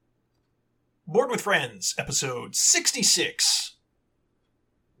Board with Friends, episode 66,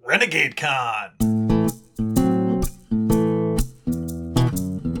 Renegade Con.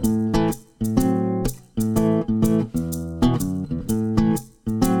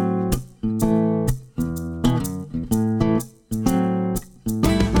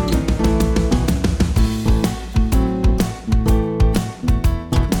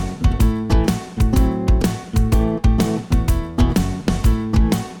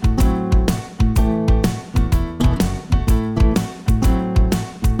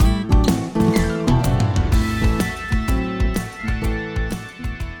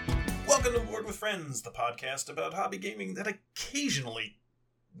 The podcast about hobby gaming that occasionally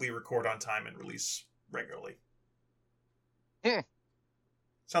we record on time and release regularly.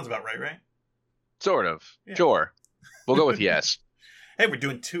 Sounds about right? Sort of. Yeah. Sure. We'll go with yes. Hey, we're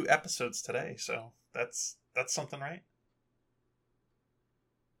doing 2 episodes today, so that's something, right?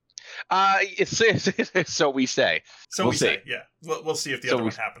 So we say. So we'll see. Yeah. We'll see if the other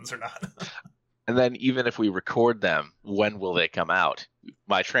one happens or not. And then even if we record them, when will they come out?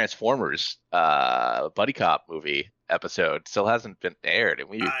 My Transformers Buddy Cop movie episode still hasn't been aired, and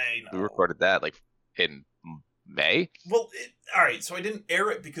we recorded that like in May. Well, all right, so I didn't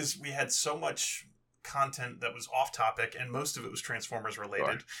air it because we had so much content that was off topic, and most of it was Transformers related.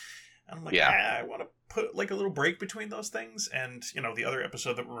 Sure. And I'm like, I want to put like a little break between those things, and the other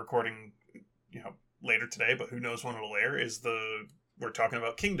episode that we're recording, later today, but who knows when it'll air, is we're talking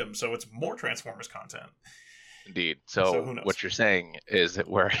about Kingdom, so it's more Transformers content. Indeed. So what you're saying is that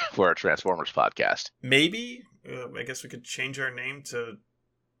we're a Transformers podcast. Maybe. I guess we could change our name to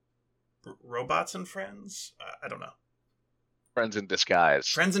Robots and Friends. I don't know. Friends in Disguise.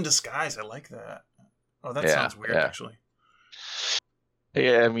 Friends in Disguise. I like that. Oh, that sounds weird, actually.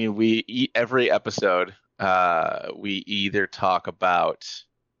 Yeah, I mean, every episode, we either talk about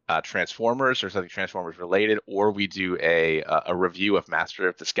Transformers or something Transformers related, or we do a review of Master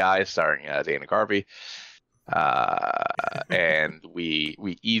of Disguise starring Dana Carvey, and we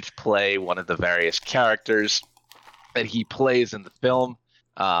each play one of the various characters that he plays in the film.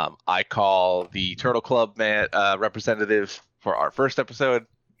 I call the Turtle Club representative for our first episode.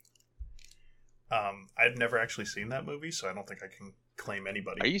 I've never actually seen that movie, so I don't think I can claim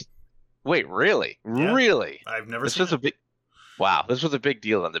anybody. Wait, really? Yeah. Really? I've never seen it. Wow, this was a big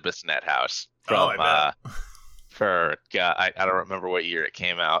deal in the Bissonette house. I don't remember what year it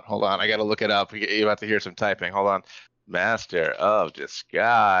came out. Hold on, I got to look it up. You're about to hear some typing. Hold on. Master of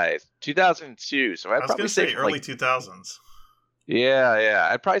Disguise, 2002. So I'd probably say early 2000s. Yeah.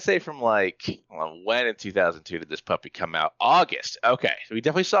 I'd probably say from when in 2002 did this puppy come out? August. Okay, so we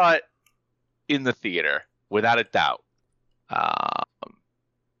definitely saw it in the theater, without a doubt.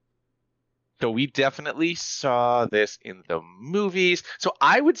 So we definitely saw this in the movies. So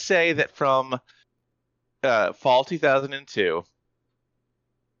I would say that from fall 2002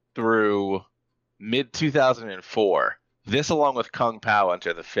 through mid 2004, this along with Kung Pao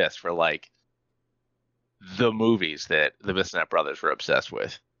Enter the Fist were like the movies that the Bissonette brothers were obsessed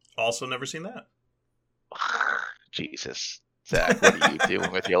with. Also never seen that. Jesus. Zach, what are you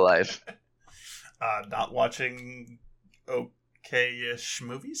doing with your life? Not watching okay-ish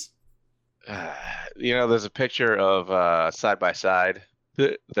movies? There's a picture of Side by Side,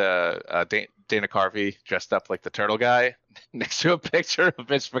 the Dana Carvey dressed up like the turtle guy next to a picture of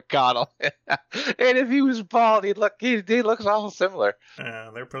Mitch McConnell. And if he was bald, he looks all similar.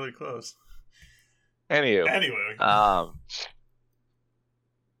 They're pretty close. Anyway.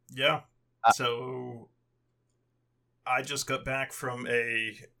 Yeah. So I just got back from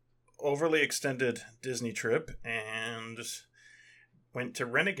a overly extended Disney trip and went to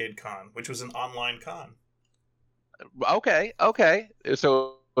Renegade Con, which was an online con. Okay.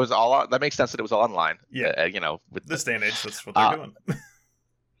 So it was all. That makes sense that it was all online. Yeah. With this day and age, that's what they're doing.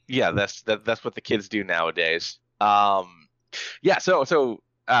 Yeah, that's what the kids do nowadays. Yeah. So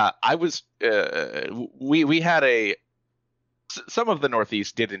I was. We had some of the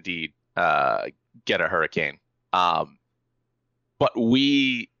Northeast did indeed get a hurricane. But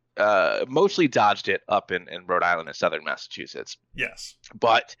we mostly dodged it up in Rhode Island and southern Massachusetts. Yes.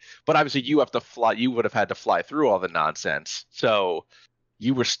 But obviously you have to fly. You would have had to fly through all the nonsense. So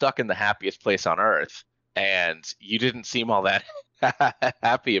you were stuck in the happiest place on earth, and you didn't seem all that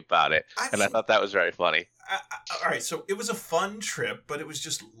happy about it. And I thought that was very funny. All right, so it was a fun trip, but it was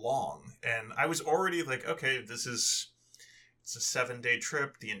just long, and I was already like, okay, it's a 7-day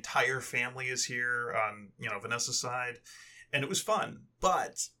trip. The entire family is here on Vanessa's side. And it was fun,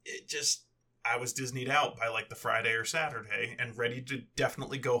 but I was Disneyed out by like the Friday or Saturday and ready to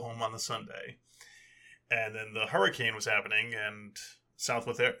definitely go home on the Sunday. And then the hurricane was happening, and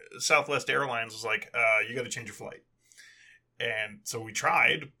Southwest Airlines was like, you got to change your flight. And so we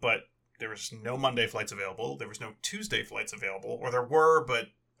tried, but there was no Monday flights available. There was no Tuesday flights available, or there were, but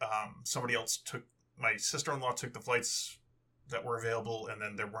my sister-in-law took the flights that were available, and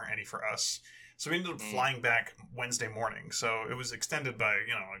then there weren't any for us. So we ended up flying back Wednesday morning. So it was extended by,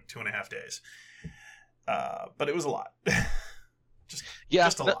 like 2.5 days. But it was a lot.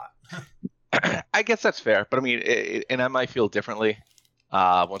 just a lot. I guess that's fair. But I mean, and I might feel differently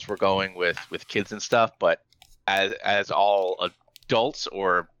once we're going with kids and stuff. But as all adults,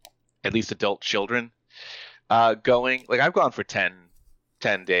 or at least adult children going, like I've gone for 10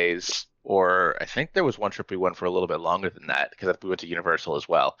 days. Or I think there was one trip we went for a little bit longer than that, because we went to Universal as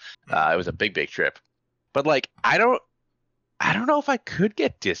well. It was a big trip. But like, I don't know if I could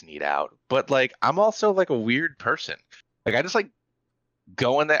get Disney'd out. But like, I'm also like a weird person. Like, I just like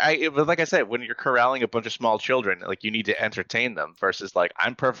going there. But like I said, when you're corralling a bunch of small children, like you need to entertain them. Versus like,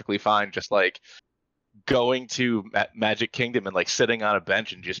 I'm perfectly fine just like going to Magic Kingdom and like sitting on a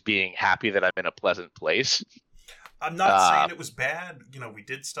bench and just being happy that I'm in a pleasant place. I'm not saying it was bad. We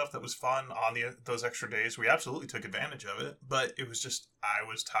did stuff that was fun on those extra days. We absolutely took advantage of it. But it was just, I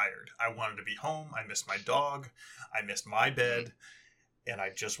was tired. I wanted to be home. I missed my dog. I missed my bed. And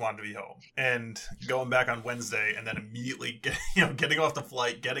I just wanted to be home. And going back on Wednesday and then immediately getting off the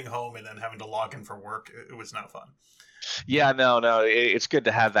flight, getting home, and then having to log in for work, it was not fun. Yeah, no. It's good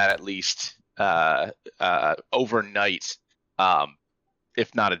to have that at least overnight.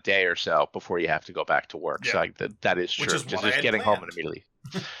 If not a day or so before you have to go back to work. Yeah. So that is true. Just getting home and immediately.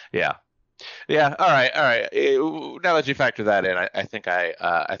 Yeah. All right. Now that you factor that in, I think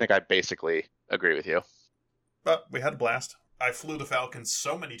I basically agree with you. But we had a blast. I flew the Falcon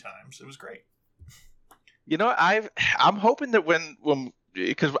so many times. It was great. I'm hoping that when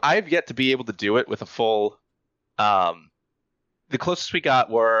because I've yet to be able to do it with a full. The closest we got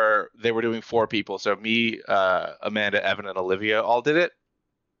they were doing 4 people. So me, Amanda, Evan, and Olivia all did it.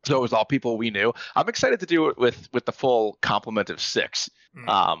 So it was all people we knew. I'm excited to do it with the full complement of 6,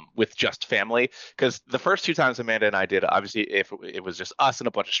 with just family. Because the first 2 times Amanda and I did, obviously, if it was just us and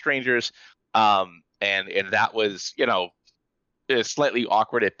a bunch of strangers, and that was, slightly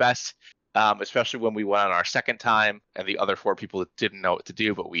awkward at best, especially when we went on our second time and the other 4 people didn't know what to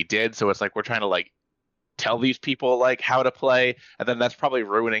do, but we did. So it's like we're trying to like tell these people like how to play, and then that's probably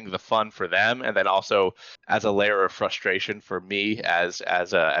ruining the fun for them, and then also as a layer of frustration for me as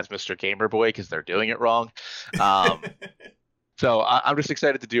Mr. Gamer Boy, because they're doing it wrong. So I'm just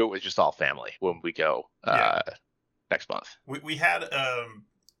excited to do it with just all family when we go next month. We had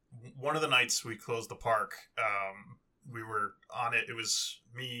one of the nights we closed the park. We were on it. It was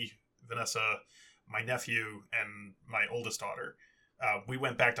me, Vanessa, my nephew, and my oldest daughter. We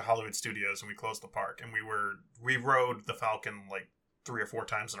went back to Hollywood Studios and we closed the park, and we rode the Falcon like 3 or 4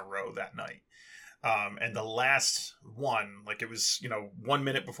 times in a row that night. And the last one, like it was, 1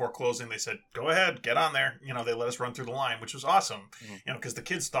 minute before closing, they said, go ahead, get on there. They let us run through the line, which was awesome, because the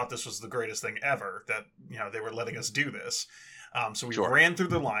kids thought this was the greatest thing ever, that, they were letting us do this. So we ran through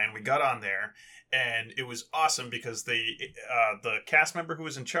the line, we got on there, and it was awesome because the cast member who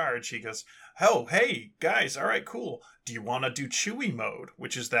was in charge, he goes, oh, hey, guys, all right, cool. Do you want to do Chewie mode,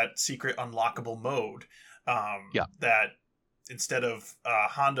 which is that secret unlockable mode that instead of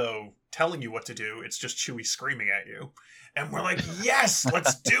Hondo telling you what to do, it's just Chewie screaming at you. And we're like, yes,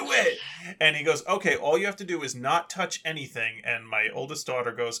 let's do it. And he goes, okay, all you have to do is not touch anything. And my oldest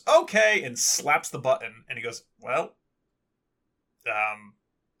daughter goes, okay, and slaps the button. And he goes, well,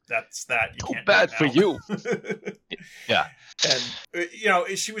 that's that. You can't bad for you. Yeah. And,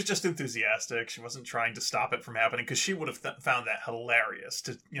 she was just enthusiastic. She wasn't trying to stop it from happening, because she would have found that hilarious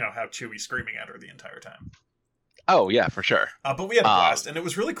to, have Chewie screaming at her the entire time. Oh, yeah, for sure. But we had a blast, and it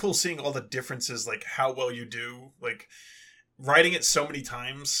was really cool seeing all the differences, like how well you do. Like, writing it so many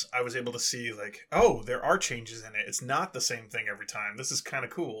times, I was able to see, like, oh, there are changes in it. It's not the same thing every time. This is kind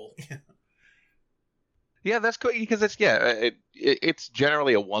of cool. Yeah, that's cool, because it's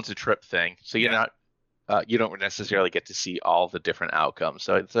generally a once a trip thing, so you're not you don't necessarily get to see all the different outcomes.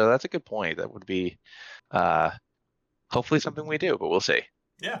 So that's a good point. That would be hopefully something we do, but we'll see.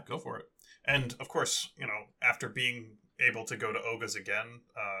 Yeah, go for it. And of course, after being able to go to Oga's again,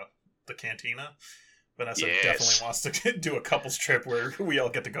 the Cantina, Vanessa definitely wants to do a couples trip where we all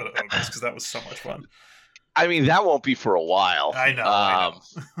get to go to Oga's, because that was so much fun. I mean, that won't be for a while. I know.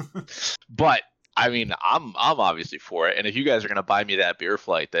 But I mean, I'm obviously for it, and if you guys are going to buy me that beer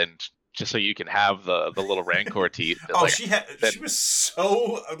flight, then just so you can have the little Rancor teeth. Oh, she was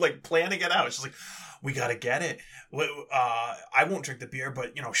so like planning it out. She's like, we got to get it. I won't drink the beer,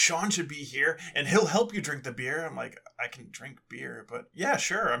 but Sean should be here and he'll help you drink the beer. I'm like, I can drink beer, but yeah,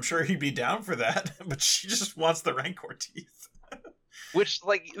 sure. I'm sure he'd be down for that. But she just wants the Rancor teeth. Which,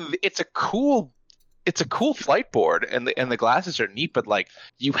 like, it's a cool flight board, and the glasses are neat, but like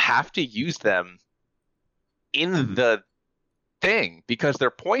you have to use them in the thing because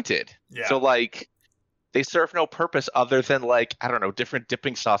they're pointed. Yeah. So like they serve no purpose other than, like, I don't know, different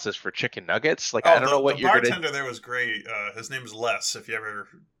dipping sauces for chicken nuggets. Like, I don't know what you're gonna. The bartender there was great. His name is Les. If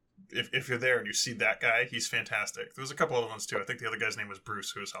you're there and you see that guy, he's fantastic. There was a couple other ones too. I think the other guy's name was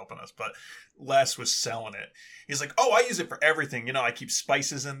Bruce, who was helping us, but Les was selling it. He's like, "Oh, I use it for everything. I keep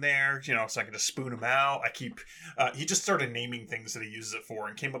spices in there, so I can just spoon them out. I keep." He just started naming things that he uses it for,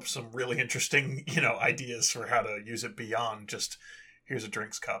 and came up with some really interesting, ideas for how to use it beyond just here's a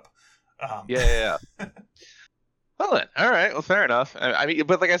drinks cup. Yeah. Well then, all right. Well, fair enough. I mean,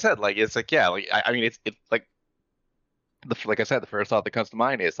 but like I said, like it's like, yeah, like I mean, it's like. Like I said, the first thought that comes to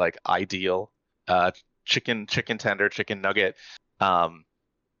mind is like ideal chicken tender, chicken nugget,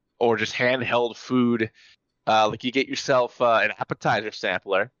 or just handheld food. Like you get yourself an appetizer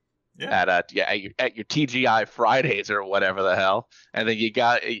sampler at your TGI Fridays or whatever the hell, and then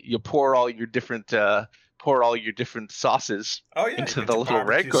you pour all your different sauces into the little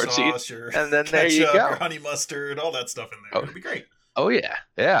Rancor teeth, and then ketchup, there you go, your honey mustard, all that stuff in there. It'll be great. Oh yeah,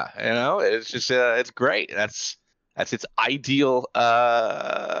 it's just it's great. That's its ideal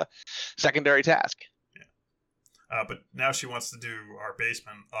secondary task. Yeah. But now she wants to do our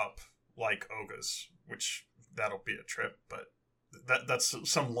basement up like Oga's, which that'll be a trip, but that's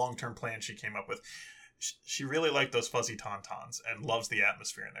some long-term plan she came up with. She really liked those fuzzy tauntauns and loves the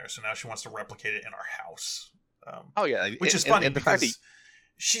atmosphere in there, so now she wants to replicate it in our house. Which is funny because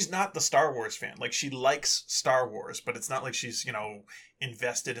she's not the Star Wars fan. Like, she likes Star Wars, but it's not like she's,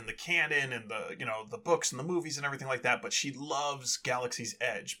 invested in the canon and the, the books and the movies and everything like that. But she loves Galaxy's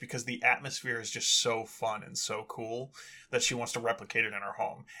Edge because the atmosphere is just so fun and so cool that she wants to replicate it in her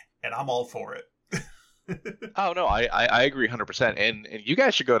home. And I'm all for it. Oh, no, I agree 100%. And you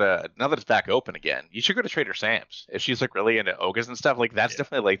guys should go to, now that it's back open again, you should go to Trader Sam's. If she's like really into Ogas and stuff, like that's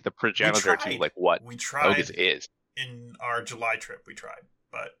definitely like the progenitor to like what Ogas is. In our July trip, we tried.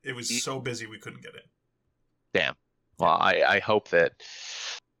 But it was so busy we couldn't get in. Damn. Well, I hope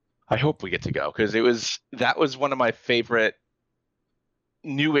we get to go, because that was one of my favorite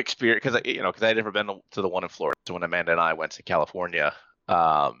new experience, because I had never been to the one in Florida. So when Amanda and I went to California,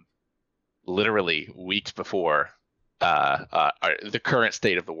 literally weeks before the current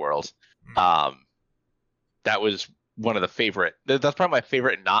state of the world, that was one of the favorite. That's probably my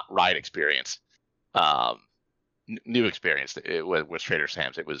favorite not ride experience. New experience with Trader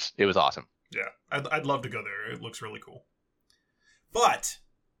Sam's. It was awesome. Yeah, I'd love to go there. It looks really cool. But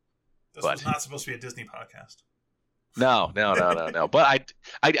this was not supposed to be a Disney podcast. No. But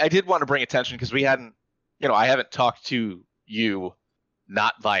I did want to bring attention, because we hadn't, I haven't talked to you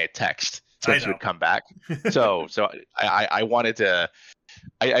not via text since you had come back. So I wanted to.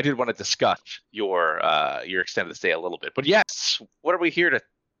 I did want to discuss your extended stay a little bit. But yes, what are we here to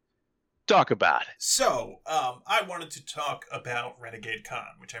talk about? So, I wanted to talk about Renegade Con,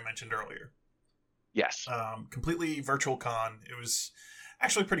 which I mentioned earlier. Yes. Completely virtual con. It was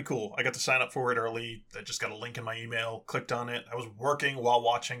actually pretty cool. I got to sign up for it early. I just got a link in my email, clicked on it. I was working while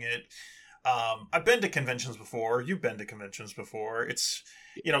watching it. I've been to conventions before. You've been to conventions before. It's,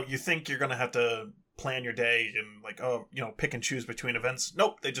 you think you're going to have to plan your day and like, pick and choose between events.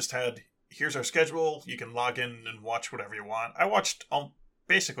 Nope. They just had, here's our schedule. You can log in and watch whatever you want. I watched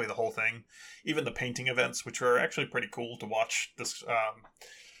basically the whole thing, even the painting events, which were actually pretty cool to watch. This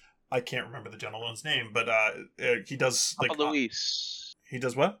I can't remember the gentleman's name, but he does Papa Luis. He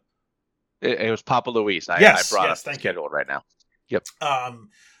does what? It was Papa Luis. I brought up the schedule right now. Yep.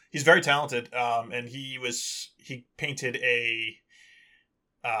 He's very talented, and he painted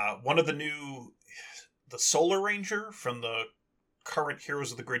one of the Solar Ranger from the current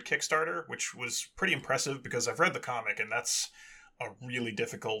Heroes of the Grid Kickstarter, which was pretty impressive because I've read the comic, and that's a really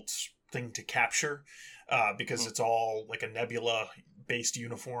difficult thing to capture because it's all like a nebula-based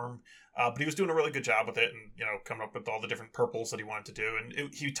uniform. But he was doing a really good job with it, and coming up with all the different purples that he wanted to do.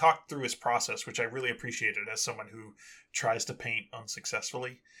 And he talked through his process, which I really appreciated as someone who tries to paint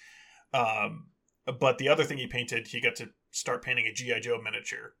unsuccessfully. But the other thing he painted, he got to start painting a G.I. Joe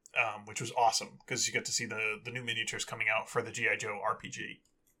miniature, which was awesome because you get to see the new miniatures coming out for the G.I. Joe RPG.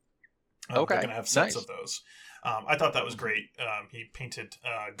 Okay, they're going to have sets of those. I thought that was great. He painted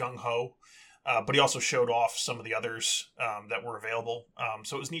Gung Ho, But he also showed off some of the others that were available.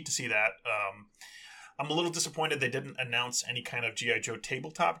 So it was neat to see that. I'm a little disappointed they didn't announce any kind of G.I. Joe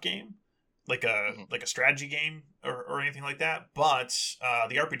tabletop game, like a strategy game or anything like that. But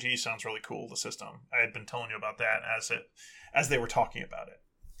the RPG sounds really cool. The system, I had been telling you about that as they were talking about it.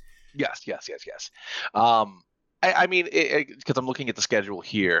 Yes. I mean, because I'm looking at the schedule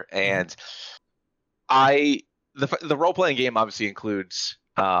here, and the role playing game obviously includes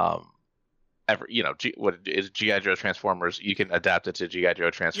what is G.I. Joe Transformers. You can adapt it to G.I. Joe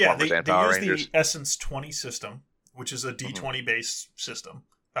Transformers and Power Rangers. They use the Essence 20 system, which is a D20 based system,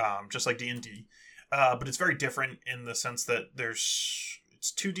 just like D&D. But it's very different in the sense that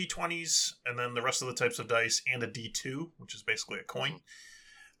it's 2 D20s and then the rest of the types of dice and a D2, which is basically a coin.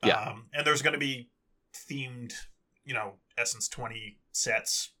 Yeah. And there's going to be themed, Essence 20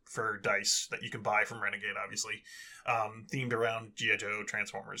 sets for dice that you can buy from Renegade, obviously, themed around G.I. Joe,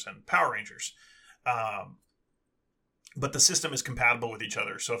 Transformers, and Power Rangers. But the system is compatible with each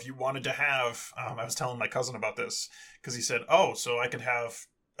other. So if you wanted to have, I was telling my cousin about this, because he said, so I could have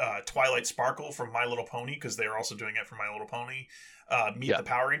Twilight Sparkle from My Little Pony, because they're also doing it for My Little Pony, meet the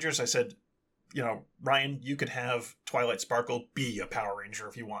Power Rangers. I said, Ryan, you could have Twilight Sparkle be a Power Ranger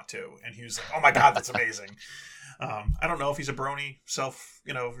if you want to. And he was like, oh my God, that's amazing. I don't know if he's a brony,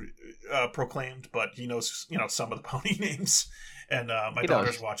 proclaimed, but he knows, some of the pony names. And my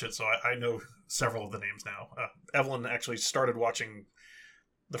daughters watch it, so I know several of the names now. Evelyn actually started watching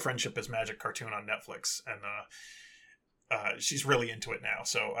the Friendship is Magic cartoon on Netflix, and she's really into it now.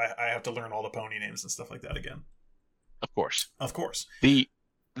 So I have to learn all the pony names and stuff like that again. Of course.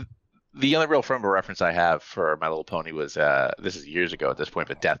 The only real frame of reference I have for My Little Pony was this is years ago at this point,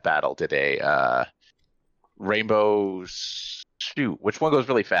 but Death Battle did a Rainbow Shoot. Which one goes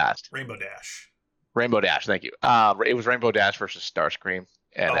really fast? Rainbow Dash. Rainbow Dash, thank you. It was Rainbow Dash versus Starscream,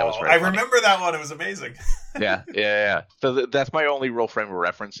 and that was very funny. Remember that one. It was amazing. Yeah. So that's my only real frame of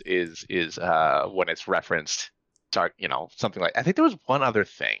reference is when it's referenced. Something like, I think there was one other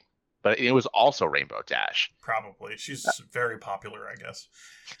thing, but it was also Rainbow Dash. Probably. She's very popular, I guess.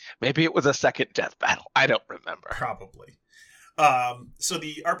 Maybe it was a second Death Battle. I don't remember. Probably. So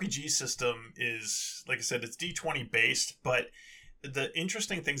the RPG system is, like I said, it's D20 based, but the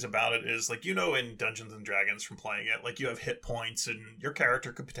interesting things about it is, like, in Dungeons and Dragons from playing it, you have hit points and your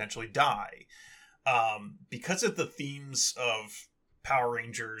character could potentially die. Because of the themes of Power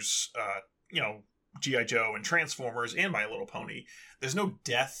Rangers, G.I. Joe and Transformers and My Little Pony, there's no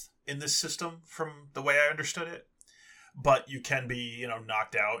death in this system from the way I understood it. But you can be,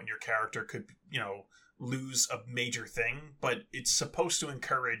 knocked out and your character could, lose a major thing. But it's supposed to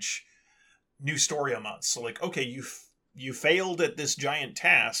encourage new story amounts. So, okay, you failed at this giant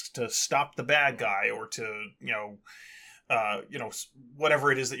task to stop the bad guy or to,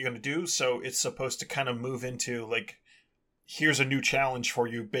 whatever it is that you're going to do. So it's supposed to kind of move into, here's a new challenge for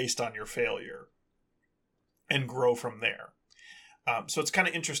you based on your failure and grow from there. So it's kind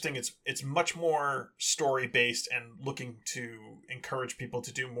of interesting. It's much more story based and looking to encourage people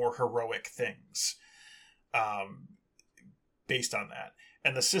to do more heroic things based on that.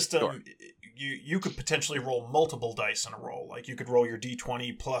 And the system, sure. You could potentially roll multiple dice in a roll. You could roll your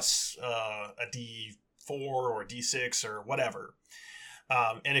D20 plus a D4 or a D6 or whatever.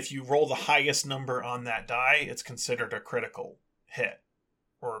 And if you roll the highest number on that die, it's considered a critical hit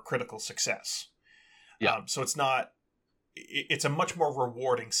or a critical success. Yeah. So it's a much more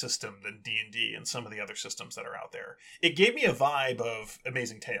rewarding system than D&D and some of the other systems that are out there. It gave me a vibe of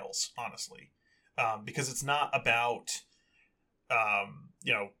Amazing Tales, honestly, because it's not about,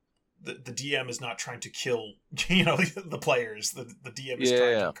 the DM is not trying to kill, the players. The DM is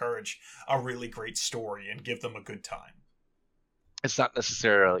trying to encourage a really great story and give them a good time. It's not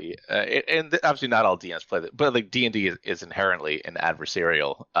necessarily, and obviously not all DMs play that, but D&D is inherently an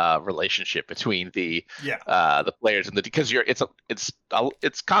adversarial relationship between the players and because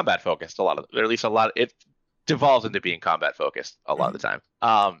it's combat focused a lot of, or at least a lot. It devolves into being combat focused a lot of the time.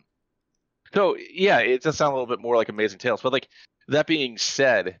 So yeah, it does sound a little bit more like Amazing Tales. But that being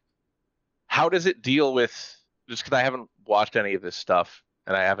said, how does it deal with? Just because I haven't watched any of this stuff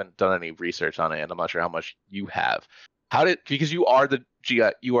and I haven't done any research on it, and I'm not sure how much you have. Because you are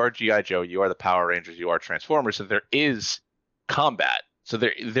G.I. Joe, you are the Power Rangers, you are Transformers, so there is combat. So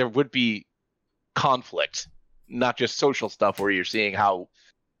there would be conflict, not just social stuff where you're seeing how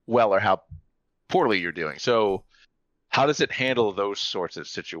well or how poorly you're doing. So how does it handle those sorts of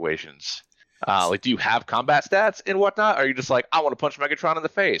situations? Do you have combat stats and whatnot? Or are you just I want to punch Megatron in the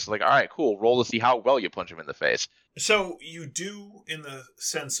face? All right, cool. Roll to see how well you punch him in the face. So you do, in the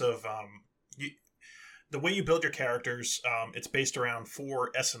sense of the way you build your characters, it's based around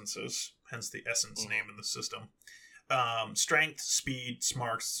 4 essences, hence the essence name in the system. Strength, speed,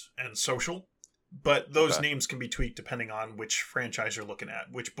 smarts, and social. But those names can be tweaked depending on which franchise you're looking at,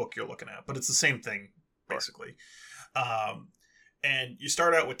 which book you're looking at. But it's the same thing, basically. And you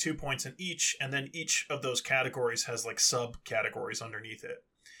start out with 2 points in each, and then each of those categories has like subcategories underneath it.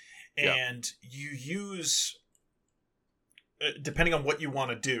 And you use, depending on what you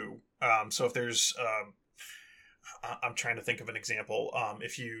want to do. So if there's, I'm trying to think of an example.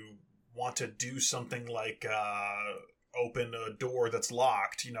 If you want to do something like open a door that's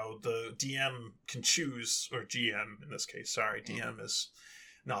locked, the DM can choose, or GM in this case, sorry, DM is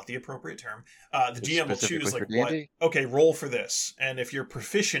not the appropriate term. The GM will choose like what, okay, roll for this. And if you're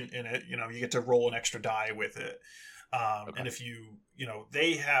proficient in it, you get to roll an extra die with it. And if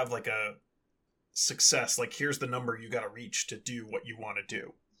they have like a success, like here's the number you got to reach to do what you want to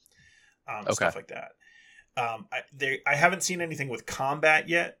do. Stuff like that. I haven't seen anything with combat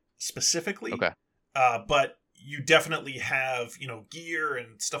yet specifically. But you definitely have, gear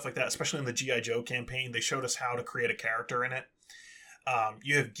and stuff like that, especially in the G.I. Joe campaign. They showed us how to create a character in it.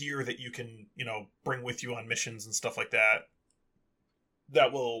 You have gear that you can, bring with you on missions and stuff like that.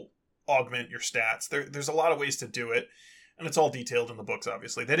 That will augment your stats. There's a lot of ways to do it, and it's all detailed in the books,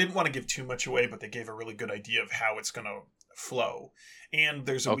 obviously. They didn't want to give too much away, but they gave a really good idea of how it's going to flow. And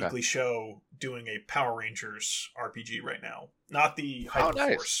there's a weekly show doing a Power Rangers RPG right now. Not the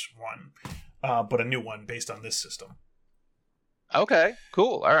Hyperforce one. But a new one based on this system. Okay,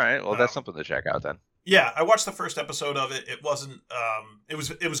 cool. All right. Well, that's something to check out then. Yeah, I watched the first episode of it. It wasn't. It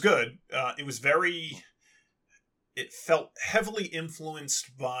was good. It was very. It felt heavily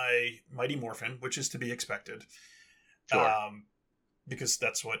influenced by Mighty Morphin, which is to be expected. Sure. Because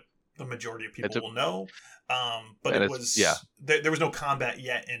that's what the majority of people will know. But it was. Yeah. There was no combat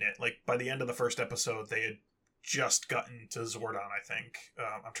yet in it. Like by the end of the first episode, they had just gotten to Zordon, I think.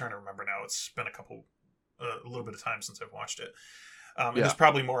 I'm trying to remember now. It's been a little bit of time since I've watched it. And there's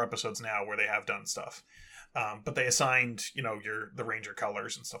probably more episodes now where they have done stuff. But they assigned, the Ranger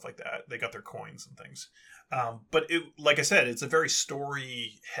colors and stuff like that. They got their coins and things. But like I said, it's a very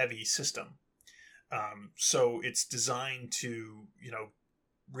story-heavy system. So it's designed to,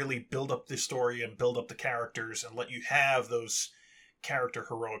 really build up the story and build up the characters and let you have those character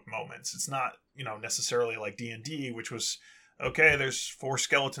heroic moments. It's not, necessarily like D&D, which was, okay, there's 4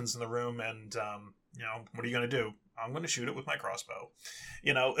 skeletons in the room and, what are you going to do? I'm going to shoot it with my crossbow,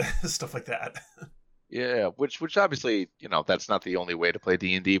 stuff like that. Yeah, which obviously, that's not the only way to play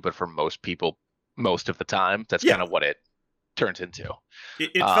D&D, but for most people, most of the time, that's kind of what it turns into.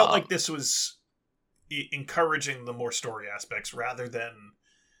 It felt like this was encouraging the more story aspects rather than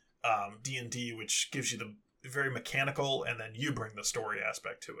D&D, which gives you the very mechanical, and then you bring the story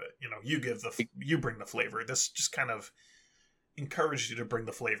aspect to it. You bring the flavor. This just kind of encouraged you to bring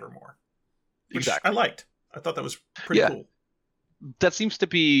the flavor more, which I liked. I thought that was pretty cool. That seems to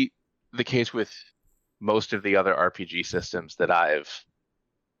be the case with most of the other RPG systems that I've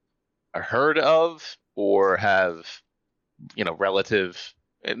heard of or have, relative,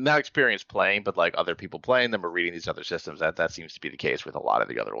 not experience playing, but like other people playing them or reading these other systems. That seems to be the case with a lot of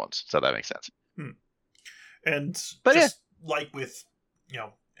the other ones. So that makes sense. And like with,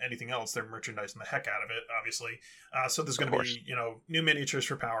 anything else, they're merchandising the heck out of it, obviously. So there's going to be, new miniatures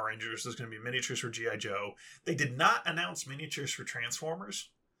for Power Rangers. There's going to be miniatures for G.I. Joe. They did not announce miniatures for Transformers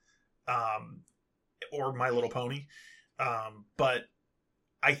or My Little Pony. But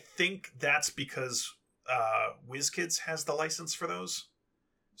I think that's because WizKids has the license for those.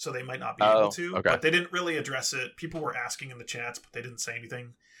 So they might not be able to. Okay. But they didn't really address it. People were asking in the chats, but they didn't say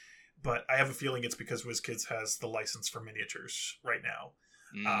anything. But I have a feeling it's because WizKids has the license for miniatures right now.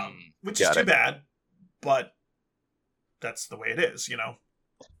 Which is too bad, but that's the way it is,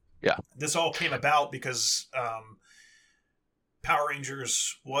 Yeah. This all came about because Power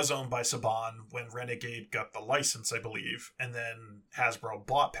Rangers was owned by Saban when Renegade got the license, I believe, and then Hasbro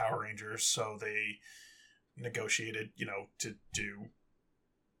bought Power Rangers, so they negotiated, to do,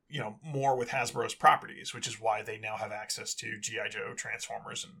 more with Hasbro's properties, which is why they now have access to G.I. Joe,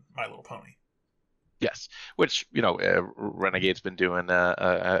 Transformers, and My Little Pony. Yes, which Renegade's been doing.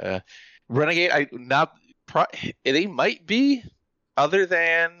 Renegade, they might be, other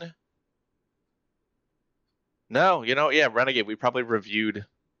than. No, Renegade. We probably reviewed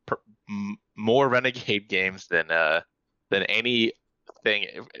more Renegade games than anybody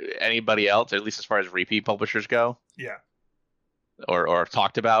else, at least as far as repeat publishers go. Yeah. Or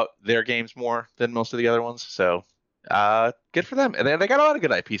talked about their games more than most of the other ones. So. Good for them, and they got a lot of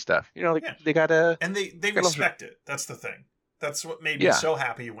good IP stuff. They got and they respect it. That's the thing. That's what made me so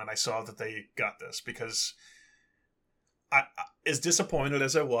happy when I saw that they got this, because as disappointed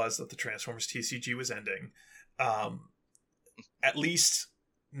as I was that the Transformers TCG was ending, at least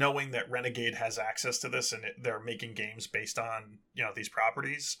knowing that Renegade has access to this and they're making games based on these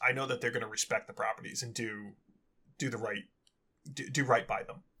properties, I know that they're going to respect the properties and do right by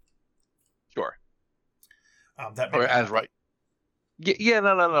them. Sure. That or as right. Yeah,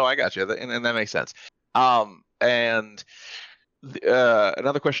 no, I got you, and that makes sense. And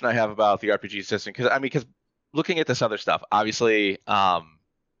another question I have about the RPG system, because looking at this other stuff, obviously,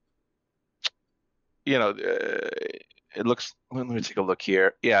 it looks. Let me take a look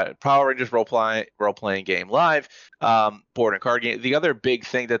here. Yeah, Power Rangers role playing game live, board and card game. The other big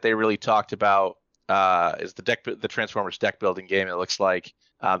thing that they really talked about is the Transformers deck building game. It looks like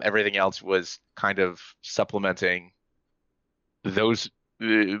everything else was kind of supplementing those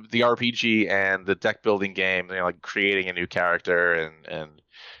the RPG and the deck building game. Like creating a new character and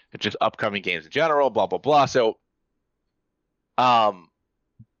just upcoming games in general. Blah blah blah. So,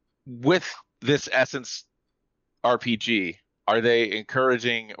 with this Essence RPG, are they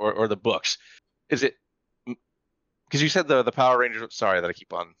encouraging or the books? Is it because you said the Power Rangers? Sorry that I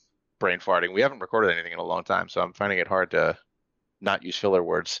keep on brain farting. We haven't recorded anything in a long time, so I'm finding it hard to not use filler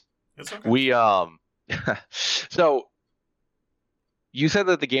words. It's okay. We so you said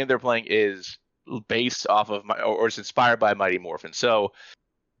that the game they're playing is based off of or is inspired by Mighty Morphin. So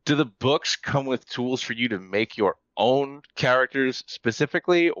do the books come with tools for you to make your own characters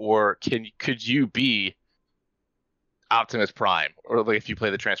specifically, or could you be Optimus Prime, or like if you play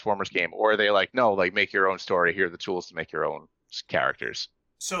the Transformers game, or are they like, no, like make your own story, here are the tools to make your own characters?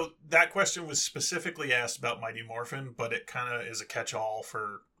 So that question was specifically asked about Mighty Morphin, but it kind of is a catch-all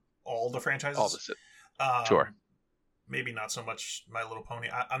for all the franchises. Sure. Maybe not so much My Little Pony.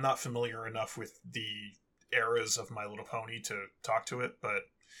 I'm not familiar enough with the eras of My Little Pony to talk to it, but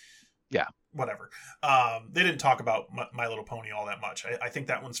yeah, whatever. They didn't talk about My Little Pony all that much. I think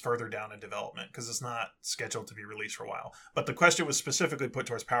that one's further down in development because it's not scheduled to be released for a while. But the question was specifically put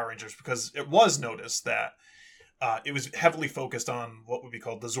towards Power Rangers because it was noticed that it was heavily focused on what would be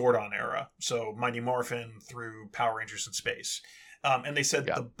called the Zordon era. So Mighty Morphin through Power Rangers in Space. And they said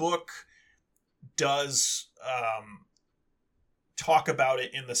the book does talk about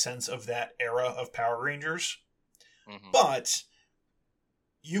it in the sense of that era of Power Rangers. Mm-hmm. But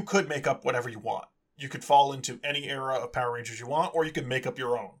you could make up whatever you want. You could fall into any era of Power Rangers you want, or you could make up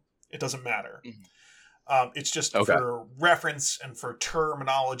your own. It doesn't matter. Mm-hmm. It's just for reference and for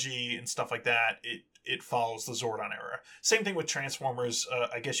terminology and stuff like that, it follows the Zordon era. Same thing with Transformers.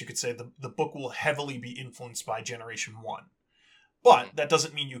 I guess you could say the book will heavily be influenced by Generation 1. But that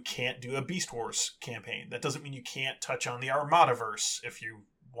doesn't mean you can't do a Beast Wars campaign. That doesn't mean you can't touch on the Armadaverse if you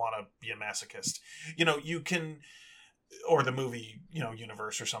want to be a masochist. You can... or the movie,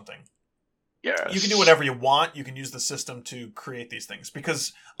 universe or something. Yes. You can do whatever you want. You can use the system to create these things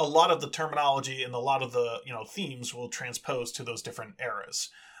because a lot of the terminology and a lot of the, themes will transpose to those different eras.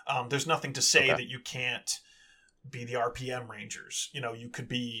 There's nothing to say that you can't be the RPM Rangers. You could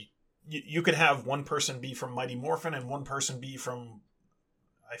be, you could have one person be from Mighty Morphin and one person be from,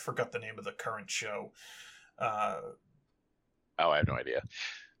 I forgot the name of the current show. I have no idea.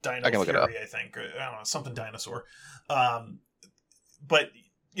 Dino Fury, I think. I don't know, something dinosaur. But,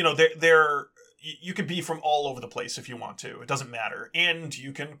 they're you could be from all over the place if you want to. It doesn't matter. And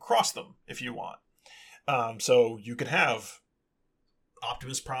you can cross them if you want. So you could have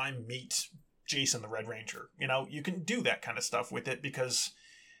Optimus Prime meet Jason the Red Ranger. You can do that kind of stuff with it because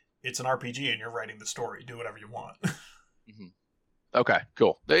it's an RPG and you're writing the story. Do whatever you want. Mm-hmm. Okay,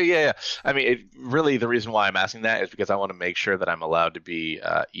 cool. Yeah. I mean, really, the reason why I'm asking that is because I want to make sure that I'm allowed to be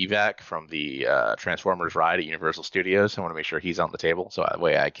Evac from the Transformers ride at Universal Studios. I want to make sure he's on the table, so that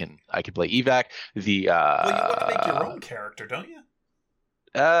way I can play Evac. Well, you want to make your own character, don't you?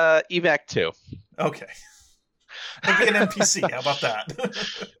 Evac 2. Okay. Like be an NPC. How about that?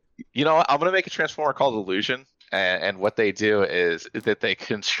 I'm going to make a Transformer called Illusion, and what they do is that they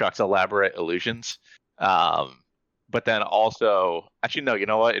construct elaborate illusions. But then also, actually, no, you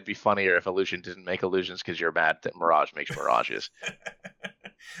know what? It'd be funnier if Illusion didn't make illusions because you're mad that Mirage makes mirages.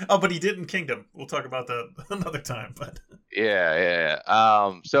 Oh, but he did in Kingdom. We'll talk about that another time. But yeah.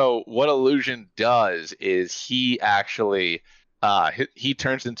 So what Illusion does is he actually he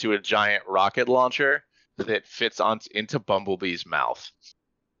turns into a giant rocket launcher that fits into Bumblebee's mouth.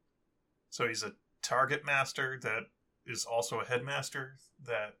 So he's a target master that is also a headmaster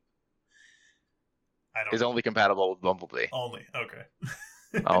that is only compatible with Bumblebee. Only, okay.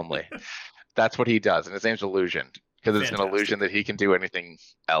 Only. That's what he does, and his name's Illusion because it's an illusion that he can do anything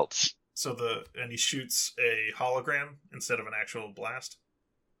else. So and he shoots a hologram instead of an actual blast.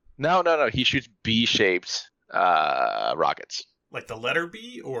 No. He shoots B-shaped rockets. Like the letter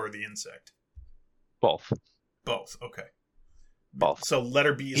B or the insect? Both. Both. Okay. Both. So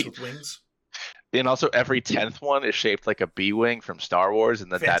letter B's with wings. And also, every 10th one is shaped like a B-wing from Star Wars, and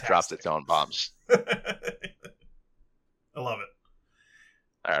then that drops its own bombs. I love it.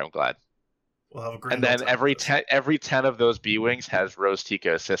 All right, I'm glad. We'll have a great. And then every 10 of those B-wings has Rose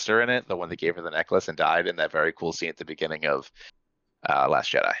Tico's sister in it, the one that gave her the necklace and died in that very cool scene at the beginning of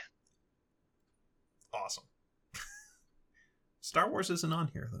Last Jedi. Awesome. Star Wars isn't on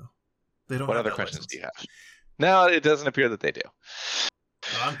here though. They don't. What other questions do you have? No, it doesn't appear that they do.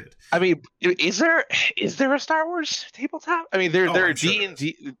 No, I'm good. I mean, is there a Star Wars tabletop? I mean, there are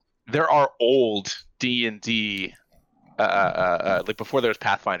D&D. There are old D&D. Like before there was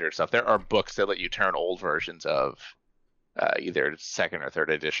Pathfinder and stuff. There are books that let you turn old versions of either second or third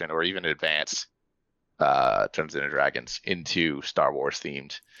edition or even advanced Dungeons and Dragons into Star Wars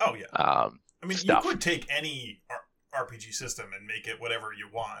themed. Oh yeah. I mean, stuff. You could take any RPG system and make it whatever you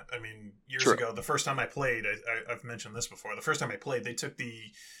want. I mean, years True. ago, the first time I played, I've mentioned this before. The first time I played, they took the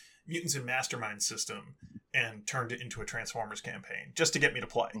Mutants and Mastermind system and turned it into a Transformers campaign just to get me to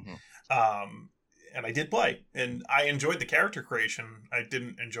play. Mm-hmm. And I did play, and I enjoyed the character creation. I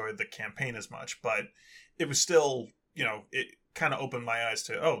didn't enjoy the campaign as much, but it was still, it kind of opened my eyes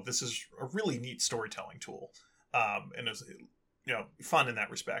to, oh, this is a really neat storytelling tool. And it was, fun in that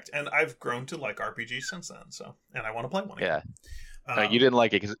respect. And I've grown to like RPGs since then. So, and I want to play one again. Yeah. You didn't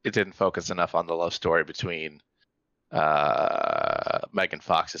like it because it didn't focus enough on the love story between Megan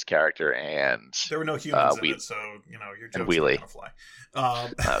Fox's character and there were no humans in it, so your jokes Wheelie. are gonna fly.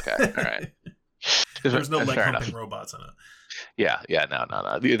 Okay, all right. There's no leg humping robots in it. Yeah,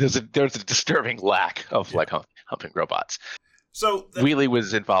 no. There's a disturbing lack of leg humping robots. So Wheelie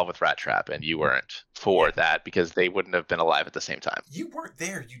was involved with Rat Trap, and you weren't for that because they wouldn't have been alive at the same time. You weren't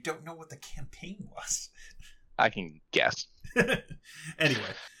there. You don't know what the campaign was. I can guess. Anyway,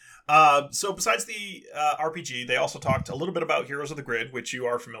 so besides the RPG, they also talked a little bit about Heroes of the Grid, which you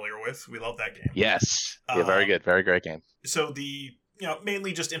are familiar with. We love that game. Yes. Yeah, very good. Very great game. So the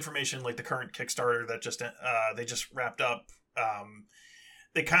mainly just information like the current Kickstarter that just they just wrapped up.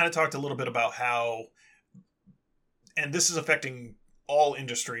 They kind of talked a little bit about how, and this is affecting all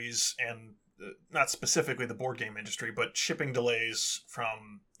industries and not specifically the board game industry, but shipping delays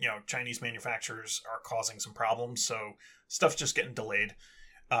from, Chinese manufacturers are causing some problems. So stuff's just getting delayed.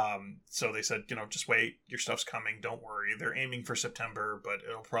 So they said, just wait, your stuff's coming. Don't worry. They're aiming for September, but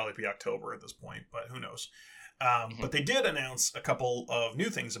it'll probably be October at this point, but who knows? But they did announce a couple of new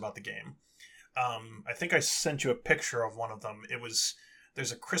things about the game. I think I sent you a picture of one of them.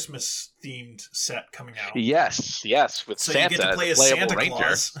 There's a Christmas themed set coming out. Yes, with so Santa. You get to play as Santa Ranger,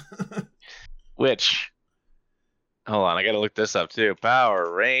 Claus. which, hold on, I got to look this up too.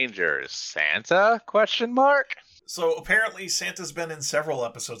 Power Rangers Santa ? So apparently Santa's been in several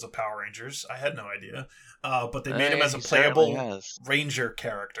episodes of Power Rangers. I had no idea, but they made him as a playable Ranger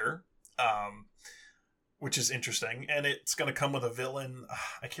character. Which is interesting, and it's going to come with a villain.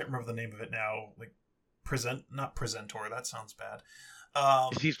 I can't remember the name of it now. Like not Presentor. That sounds bad.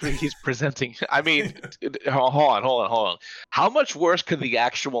 He's presenting. I mean, hold on. How much worse could the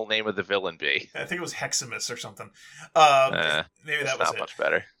actual name of the villain be? I think it was Heximus or something. Maybe that was not much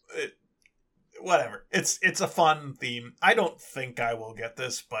better. Whatever. It's a fun theme. I don't think I will get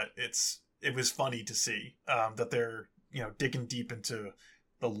this, but it was funny to see that they're digging deep into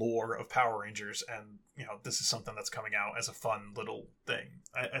the lore of Power Rangers, and this is something that's coming out as a fun little thing.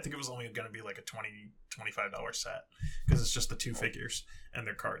 I think it was only going to be like a $20-$25 set because it's just the two figures and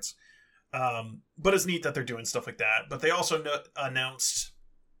their cards. But it's neat that they're doing stuff like that. But they also announced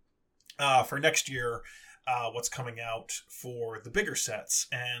for next year what's coming out for the bigger sets,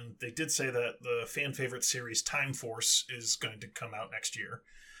 and they did say that the fan favorite series Time Force is going to come out next year.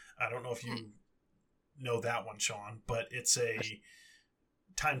 I don't know if you know that one, Sean, but it's a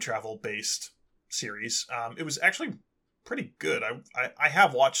time travel based series. It was actually pretty good. I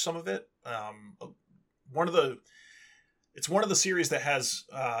have watched some of it. It's one of the series that has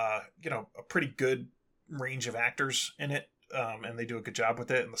a pretty good range of actors in it, and they do a good job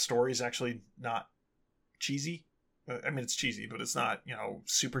with it. And the story is actually not cheesy. I mean, it's cheesy, but it's not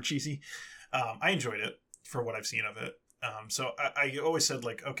super cheesy. I enjoyed it for what I've seen of it. So I always said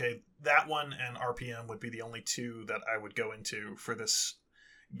like, okay, that one and RPM would be the only two that I would go into for this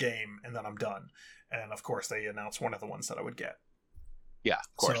game, and then I'm done. And of course they announced one of the ones that I would get. Yeah,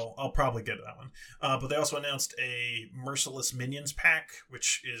 of course. So I'll probably get that one. But they also announced a Merciless Minions pack,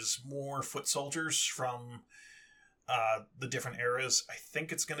 which is more foot soldiers from the different eras. I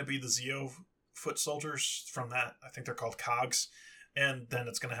think it's going to be the Zeo foot soldiers from that. I think they're called Cogs. and then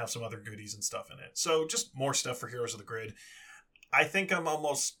it's going to have some other goodies and stuff in it. So just more stuff for Heroes of the Grid. I think I'm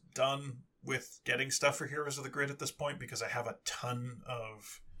almost done with getting stuff for Heroes of the Grid at this point because I have a ton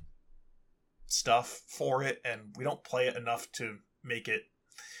of stuff for it, and we don't play it enough to make it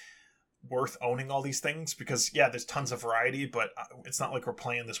worth owning all these things because there's tons of variety, but it's not like we're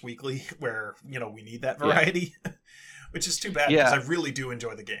playing this weekly where we need that variety. Which is too bad because I really do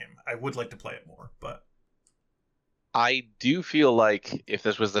enjoy the game. I would like to play it more, but I do feel like if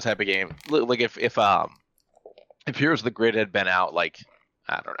this was the type of game, like if Heroes of the Grid had been out like,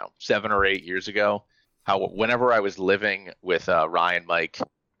 I don't know, 7 or 8 years ago, whenever I was living with Ryan, Mike,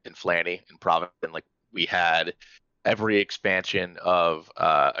 and Flanny in Providence, like we had every expansion of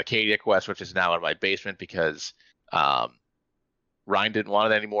Acadia Quest, which is now in my basement because Ryan didn't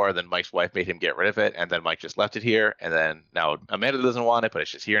want it anymore. Then Mike's wife made him get rid of it, and then Mike just left it here. And then now Amanda doesn't want it, but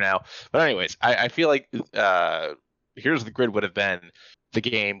it's just here now. But anyways, I feel like Heroes of the Grid would have been the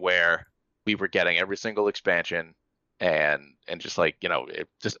game where we were getting every single expansion and just like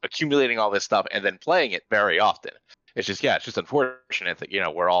just accumulating all this stuff and then playing it very often. It's just unfortunate that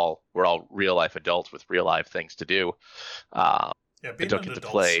we're all real life adults with real life things to do. Being don't get to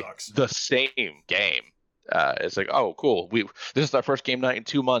play sucks. the same game. It's like, oh, cool. This is our first game night in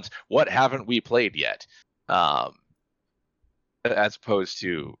 2 months. What haven't we played yet? As opposed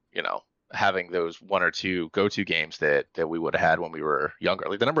to having those 1 or 2 go-to games that we would have had when we were younger.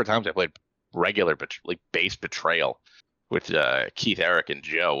 Like the number of times I played regular, but like base Betrayal with Keith, Eric, and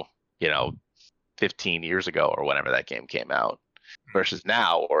Joe. 15 years ago or whenever that game came out, versus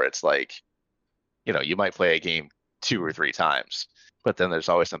now, where it's like, you might play a game 2 or 3 times, but then there's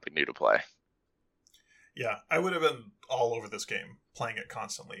always something new to play. Yeah, I would have been all over this game, playing it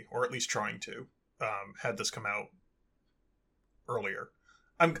constantly, or at least trying to, had this come out earlier.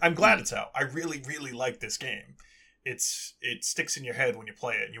 I'm glad it's out. I really, really like this game. It sticks in your head when you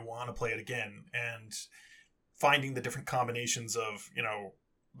play it, and you want to play it again. And finding the different combinations of,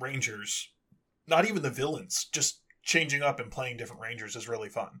 Rangers, not even the villains, just changing up and playing different Rangers is really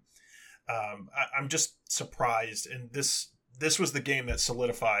fun. I'm just surprised, and this was the game that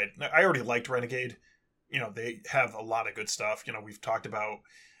solidified. I already liked Renegade. They have a lot of good stuff. We've talked about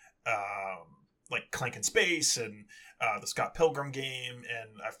like Clank in Space and the Scott Pilgrim game, and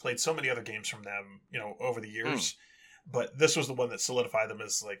I've played so many other games from them, over the years. But this was the one that solidified them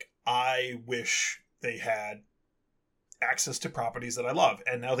as like, I wish they had access to properties that I love,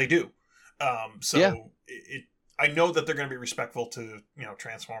 and now they do. I know that they're going to be respectful to,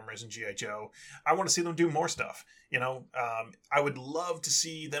 Transformers and G.I. Joe. I want to see them do more stuff. I would love to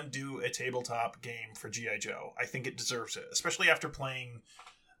see them do a tabletop game for G.I. Joe. I think it deserves it, especially after playing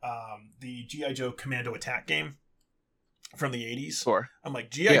the G.I. Joe Commando Attack game from the 80s. Sure. I'm like,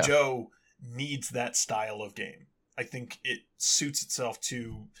 G.I. Joe needs that style of game. I think it suits itself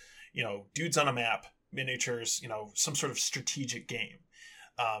to, dudes on a map, miniatures, some sort of strategic game.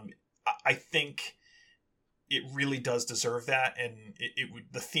 I think it really does deserve that, and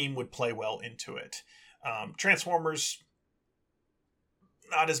the theme would play well into it. Transformers,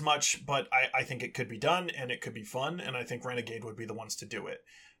 not as much, but I think it could be done, and it could be fun, and I think Renegade would be the ones to do it.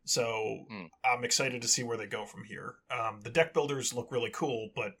 So I'm excited to see where they go from here. The deck builders look really cool,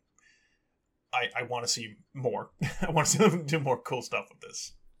 but I want to see more. I want to see them do more cool stuff with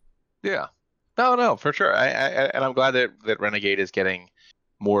this. Yeah. No, for sure. And I'm glad that Renegade is getting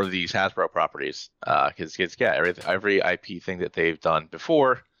more of these Hasbro properties, because every IP thing that they've done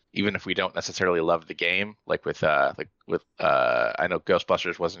before, even if we don't necessarily love the game, like with I know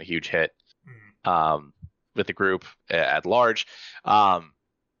Ghostbusters wasn't a huge hit with the group at large, but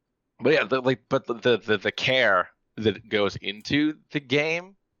the care that goes into the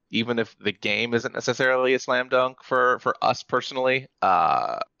game, even if the game isn't necessarily a slam dunk for us personally,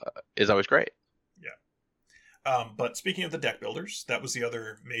 is always great. But speaking of the deck builders, that was the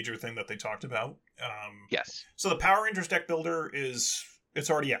other major thing that they talked about. Yes. So the Power Rangers deck builder it's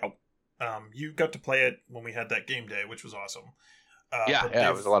already out. You got to play it when we had that game day, which was awesome.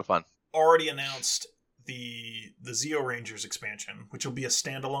 It was a lot of fun. Already announced the Zeo Rangers expansion, which will be a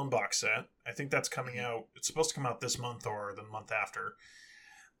standalone box set. I think that's coming out. It's supposed to come out this month or the month after.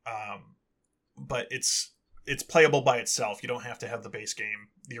 But it's playable by itself. You don't have to have the base game,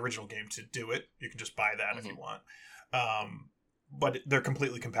 the original game, to do it. You can just buy that if you want. But they're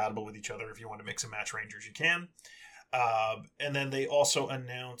completely compatible with each other. If you want to mix and match Rangers, you can. And then they also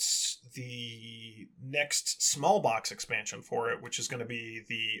announced the next small box expansion for it, which is going to be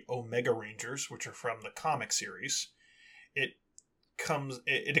the Omega Rangers, which are from the comic series. It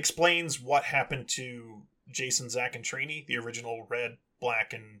explains what happened to Jason, Zack, and Trini, the original red,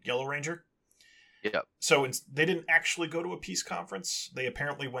 black, and yellow Ranger. Yep. So they didn't actually go to a peace conference. They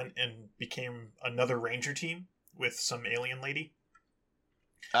apparently went and became another Ranger team with some alien lady.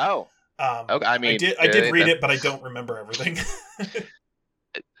 Oh. Okay. I mean, I did read it, but I don't remember everything.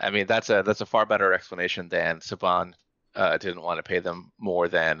 I mean, that's a far better explanation than Saban didn't want to pay them more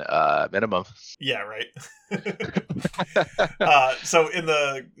than minimum. Yeah, right. So in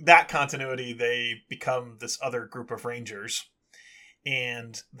that continuity, they become this other group of Rangers,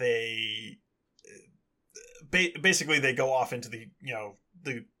 and they basically they go off into the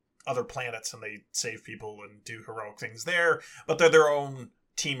the other planets and they save people and do heroic things there. But they're their own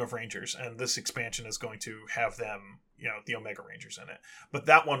team of Rangers, and this expansion is going to have them, the Omega Rangers in it. But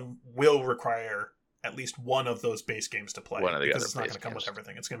that one will require at least one of those base games to play, because it's not going to come with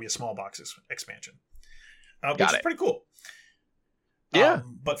everything. It's going to be a small box expansion, which is pretty cool. Yeah.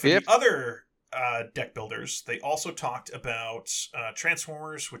 But for the other deck builders, they also talked about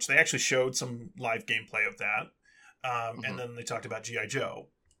Transformers, which they actually showed some live gameplay of that. And then they talked about G.I. Joe.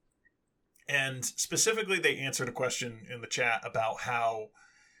 And specifically, they answered a question in the chat about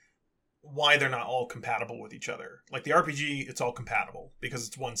why they're not all compatible with each other. Like the RPG, it's all compatible because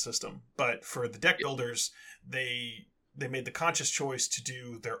it's one system. But for the deck builders, they made the conscious choice to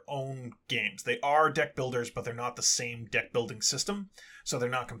do their own games. They are deck builders, but they're not the same deck building system, so they're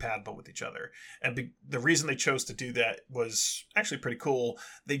not compatible with each other. And the reason they chose to do that was actually pretty cool.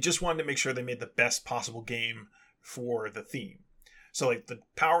 They just wanted to make sure they made the best possible game for the theme. So like the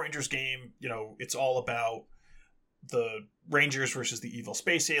Power Rangers game, it's all about the Rangers versus the evil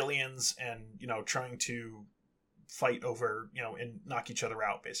space aliens and, trying to fight over, and knock each other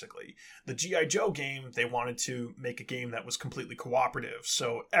out, basically. The G.I. Joe game, they wanted to make a game that was completely cooperative.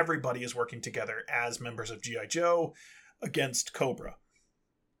 So everybody is working together as members of G.I. Joe against Cobra.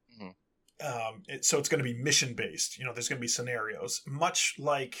 So it's going to be mission-based. There's going to be scenarios. Much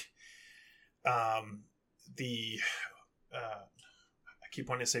like the... I keep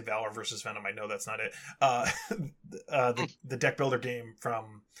wanting to say Valor versus Venom. I know that's not it. The deck builder game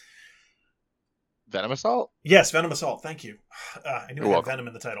from Venom Assault? Yes, Venom Assault. Thank you. I knew it had Venom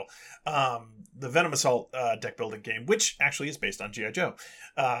in the title. The Venom Assault deck building game, which actually is based on G.I. Joe.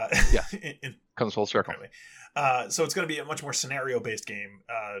 Comes full circle. So it's going to be a much more scenario-based game.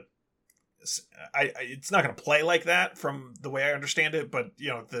 It's not going to play like that from the way I understand it, but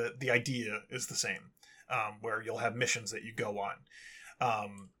the idea is the same, where you'll have missions that you go on.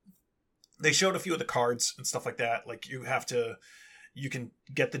 They showed a few of the cards and stuff like that. Like you can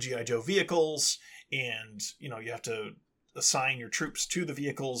get the G.I. Joe vehicles, and you have to assign your troops to the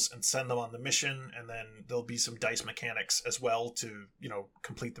vehicles and send them on the mission, and then there'll be some dice mechanics as well to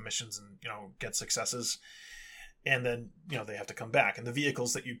complete the missions and get successes. And then they have to come back, and the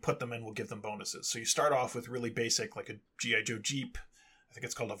vehicles that you put them in will give them bonuses. So you start off with really basic, like a G.I. Joe Jeep. I think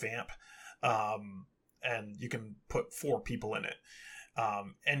it's called a Vamp, and you can put 4 people in it.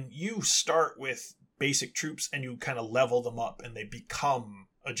 And you start with basic troops and you kind of level them up and they become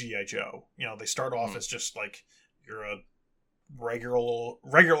a G.I. Joe. They start off as just like you're a regular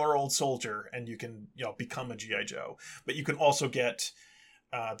old soldier, and you can become a G.I. Joe. But you can also get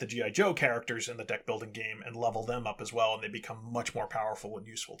the G.I. Joe characters in the deck building game and level them up as well, and they become much more powerful and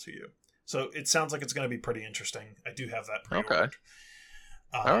useful to you. So it sounds like it's going to be pretty interesting. I do have that pre-ordered. Okay.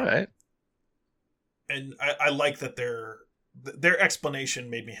 All right. And I like that their explanation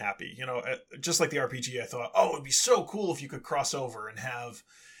made me happy. Just like the RPG, I thought, it'd be so cool if you could cross over and have,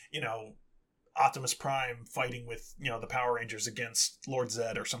 Optimus Prime fighting with, the Power Rangers against Lord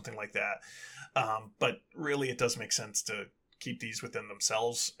Zedd or something like that. But really, it does make sense to keep these within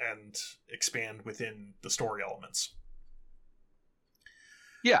themselves and expand within the story elements.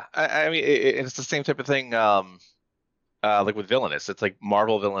 Yeah, I mean, it's the same type of thing. Like with Villainous, it's like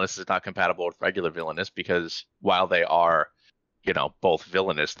Marvel Villainous is not compatible with regular Villainous because while they are, both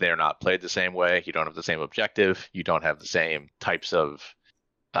villainous, they're not played the same way. You don't have the same objective. You don't have the same types of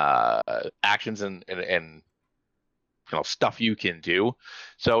actions and stuff you can do.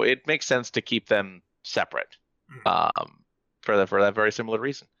 So it makes sense to keep them separate for that very similar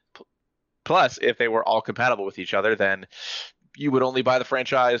reason. Plus, if they were all compatible with each other, then you would only buy the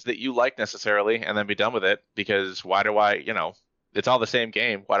franchise that you like necessarily and then be done with it, because why do I, it's all the same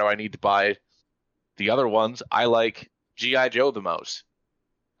game. Why do I need to buy the other ones? I like G.I. Joe the most.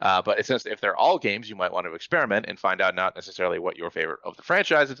 But since if they're all games, you might want to experiment and find out not necessarily what your favorite of the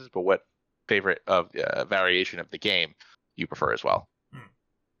franchises is, but what favorite of variation of the game you prefer as well.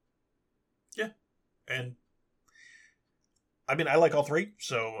 Yeah. And I mean, I like all 3,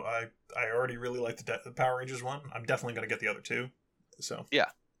 so I already really like the Power Rangers one. I'm definitely going to get the other 2. So yeah,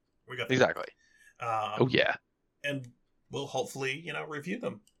 we got exactly. And we'll hopefully review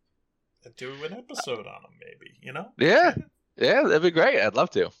them. Do an episode on them, maybe. You know? Yeah, that'd be great. I'd love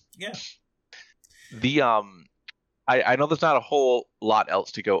to. Yeah. The I know there's not a whole lot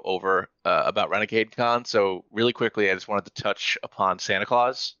else to go over about Renegade Con, so really quickly, I just wanted to touch upon Santa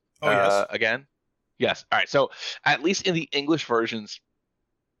Claus. Yes. Again. Yes. All right. So at least in the English versions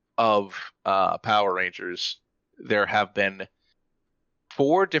of Power Rangers, there have been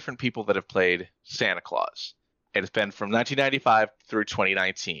 4 different people that have played Santa Claus. It has been from 1995 through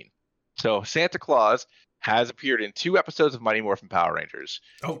 2019. So Santa Claus has appeared in 2 episodes of Mighty Morphin Power Rangers.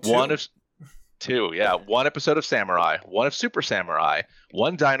 Oh, 2? 2, yeah. 1 episode of Samurai, 1 of Super Samurai,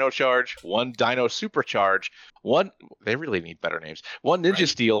 1 Dino Charge, 1 Dino Supercharge, 1. They really need better names. 1 Ninja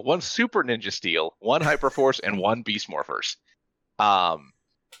Steel, 1 Super Ninja Steel, 1 Hyperforce, and 1 Beast Morphers.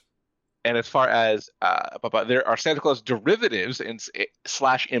 And as far as but there are Santa Claus derivatives and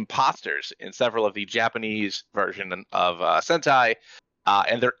 / imposters in several of the Japanese version of Sentai,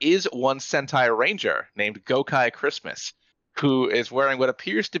 and there is 1 Sentai Ranger named Gokai Christmas, who is wearing what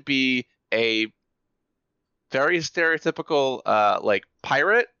appears to be a very stereotypical like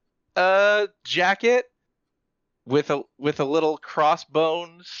pirate jacket with a little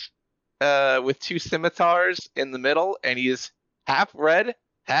crossbones with 2 scimitars in the middle, and he is half red,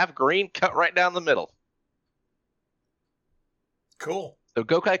 half green, cut right down the middle. Cool. So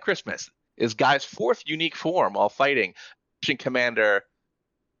Gokai Christmas is Guy's 4th unique form while fighting Commander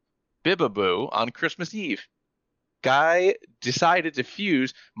Bibaboo on Christmas Eve. Guy decided to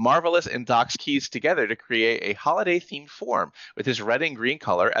fuse Marvelous and Doc's keys together to create a holiday-themed form with his red and green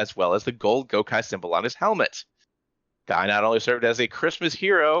color as well as the gold Gokai symbol on his helmet. Guy not only served as a Christmas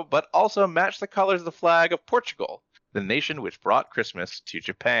hero, but also matched the colors of the flag of Portugal, the nation which brought Christmas to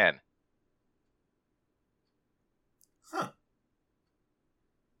Japan. Huh.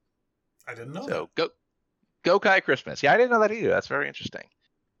 I didn't know that. So, Gokai Christmas. Yeah, I didn't know that either. That's very interesting.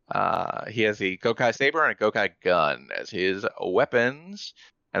 He has the Gokai Saber and a Gokai Gun as his weapons.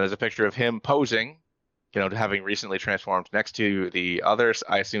 And there's a picture of him posing, having recently transformed next to the others,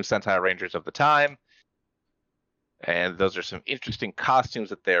 I assume, Sentai Rangers of the time. And those are some interesting costumes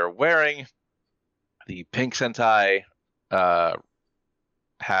that they're wearing. The pink Sentai, the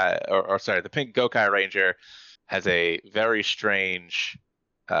pink Gokai Ranger has a very strange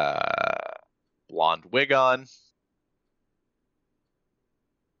blonde wig on.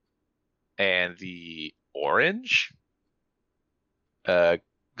 And the orange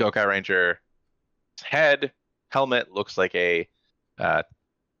Gokai Ranger helmet looks like a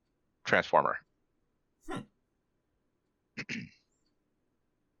Transformer.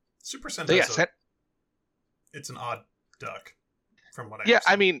 Super Sentai. So yeah, it's an odd duck, from what I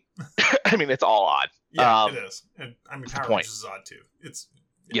understand. I mean, it's all odd. Yeah, it is. And Power Rangers is odd too. It's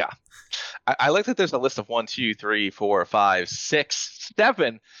yeah. I like that there's a list of 1, 2, 3, 4, 5, 6,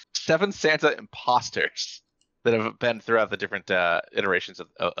 7 Santa imposters that have been throughout the different iterations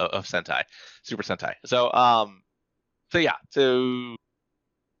of Sentai, Super Sentai. So yeah.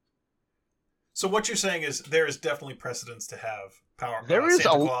 So what you're saying is there is definitely precedence to have Santa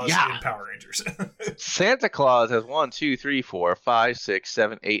Claus in Power Rangers. Santa Claus has 1, 2, 3, 4, 5, 6,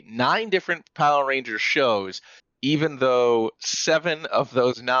 7, 8, 9 different Power Rangers shows, even though 7 of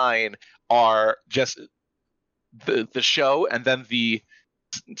those 9 are just the show and then the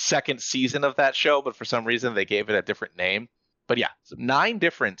second season of that show, but for some reason they gave it a different name. But yeah, so 9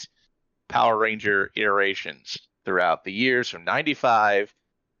 different Power Ranger iterations throughout the years from 95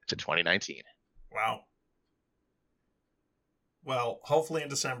 to 2019. Wow. Well, hopefully in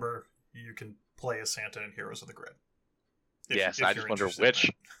December you can play as Santa in Heroes of the Grid. Yes, I just wonder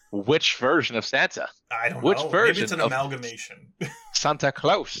which version of Santa. I don't know. Which version? Maybe it's an amalgamation. Santa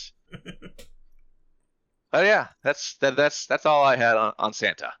Claus. Oh yeah, that's all I had on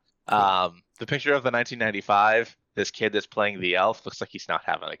Santa. Cool. The picture of the 1995, this kid that's playing the elf looks like he's not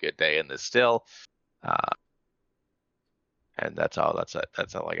having a good day in this still. And that's all.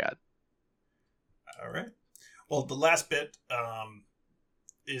 That's all I got. All right. Well, the last bit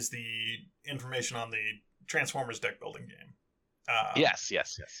is the information on the Transformers deck building game. Yes.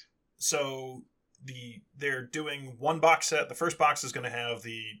 So they're doing 1 box set. The first box is going to have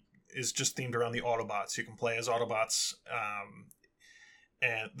is just themed around the Autobots. You can play as Autobots,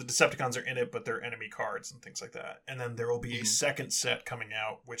 and the Decepticons are in it, but they're enemy cards and things like that. And then there will be a second set coming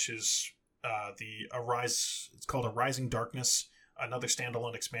out, which is it's called A Rising Darkness, another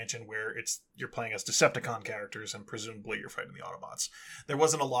standalone expansion where you're playing as Decepticon characters and presumably you're fighting the Autobots. There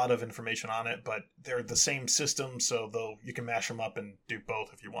wasn't a lot of information on it, but they're the same system, so you can mash them up and do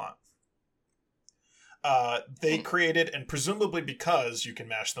both if you want. They created, and presumably because you can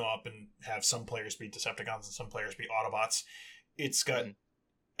mash them up and have some players be Decepticons and some players be Autobots, it's got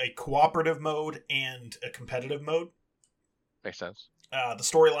a cooperative mode and a competitive mode. Makes sense. The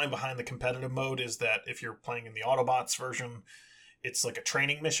storyline behind the competitive mode is that if you're playing in the Autobots version, it's like a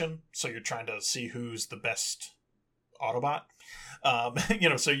training mission. So you're trying to see who's the best Autobot.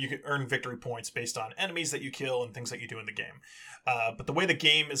 So you can earn victory points based on enemies that you kill and things that you do in the game. But the way the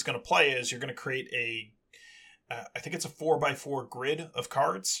game is going to play is you're going to create I think it's a 4x4 grid of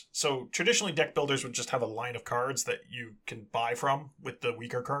cards. So traditionally deck builders would just have a line of cards that you can buy from with the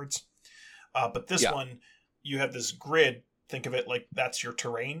weaker cards. But this one, you have this grid. Think of it like that's your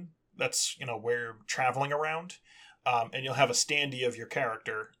terrain. That's, where you're traveling around. And you'll have a standee of your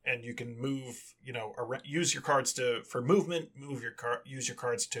character, and you can move, use your cards for movement, use your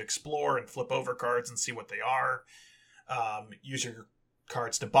cards to explore and flip over cards and see what they are. Use your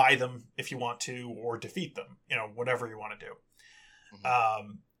cards to buy them if you want to, or defeat them, whatever you want to do.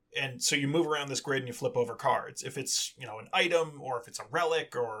 Mm-hmm. And so you move around this grid and you flip over cards. If it's, an item, or if it's a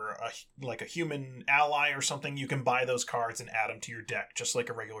relic, or like a human ally or something, you can buy those cards and add them to your deck, just like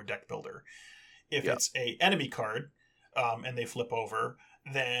a regular deck builder. If it's a enemy card, and they flip over,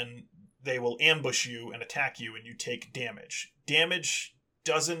 then they will ambush you and attack you, and you take damage. Damage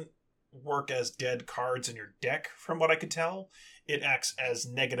doesn't work as dead cards in your deck, from what I could tell. It acts as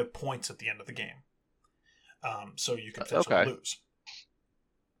negative points at the end of the game. So you can potentially lose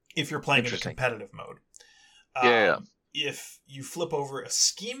if you're playing in a competitive mode. If you flip over a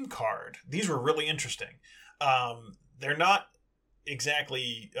scheme card, these were really interesting. They're not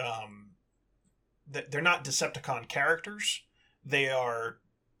exactly... they're not Decepticon characters. They are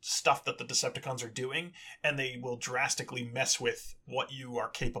stuff that the Decepticons are doing, and they will drastically mess with what you are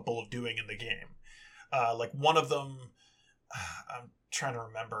capable of doing in the game. Like one of them, I'm trying to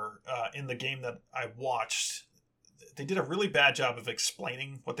remember, in the game that I watched, they did a really bad job of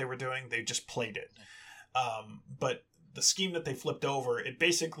explaining what they were doing. They just played it. But the scheme that they flipped over, it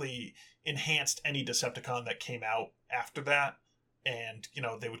basically enhanced any Decepticon that came out after that. And,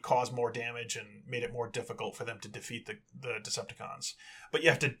 they would cause more damage and made it more difficult for them to defeat the Decepticons. But you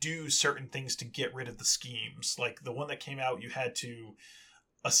have to do certain things to get rid of the schemes. Like the one that came out, you had to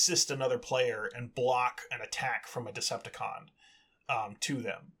assist another player and block an attack from a Decepticon to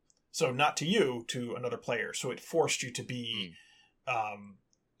them. So not to you, to another player. So it forced you to be...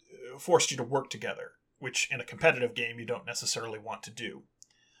 forced you to work together, which in a competitive game you don't necessarily want to do.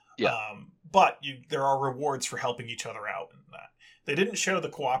 Yeah. But there are rewards for helping each other out in that. They didn't show the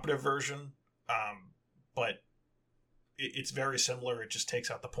cooperative version, but it's very similar. It just takes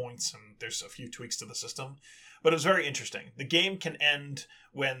out the points, and there's a few tweaks to the system. But it was very interesting. The game can end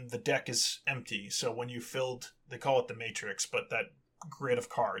when the deck is empty. So when you filled, they call it the matrix, but that grid of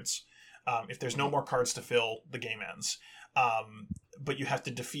cards. If there's no more cards to fill, the game ends. But you have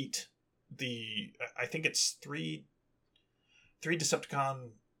to defeat I think it's three Decepticon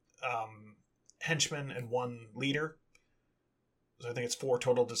henchmen and one leader. So I think it's 4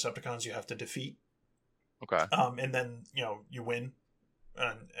 total Decepticons you have to defeat. Okay. And then you win,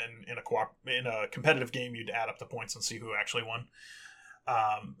 and in a competitive game you'd add up the points and see who actually won.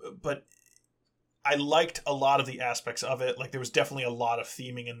 But I liked a lot of the aspects of it. Like there was definitely a lot of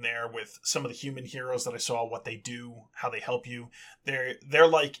theming in there with some of the human heroes that I saw, what they do, how they help you. They're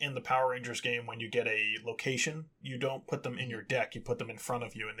like in the Power Rangers game when you get a location, you don't put them in your deck, you put them in front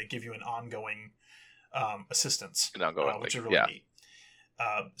of you, and they give you an ongoing assistance, which is really neat.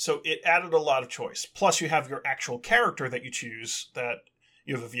 So it added a lot of choice. Plus you have your actual character that you choose, that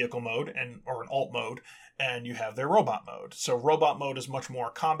you have a vehicle mode or an alt mode, and you have their robot mode. So robot mode is much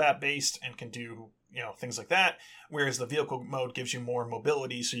more combat based and can do, things like that. Whereas the vehicle mode gives you more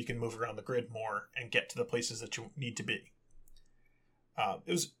mobility, so you can move around the grid more and get to the places that you need to be.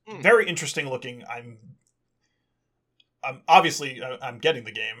 It was very interesting looking. I'm obviously getting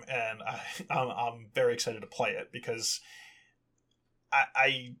the game, and I'm very excited to play it because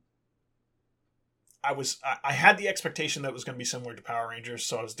I had the expectation that it was going to be similar to Power Rangers,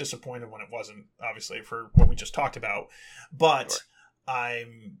 so I was disappointed when it wasn't, obviously, for what we just talked about. But sure.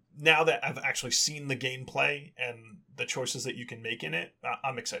 Now that I've actually seen the gameplay and the choices that you can make in it,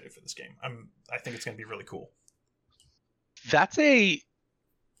 I'm excited for this game. I think it's going to be really cool. Obviously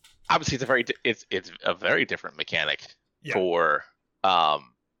it's a very different mechanic for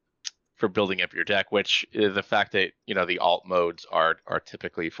building up your deck, which is the fact that the alt modes are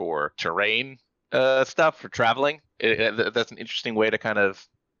typically for terrain stuff, for traveling. That's an interesting way to kind of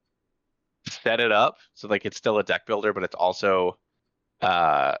set it up. So like it's still a deck builder, but it's also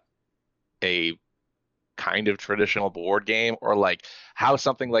a kind of traditional board game, or like how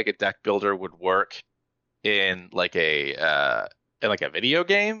something like a deck builder would work in like a like a video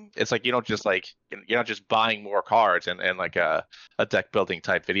game. It's like you don't just like you're not just buying more cards and like a deck building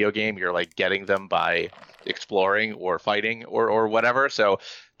type video game. You're like getting them by exploring or fighting or whatever. So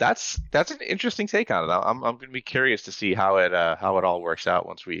that's an interesting take on it. I'm gonna be curious to see how it all works out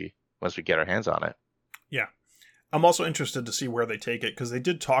once we get our hands on it. Yeah. I'm also interested to see where they take it, because they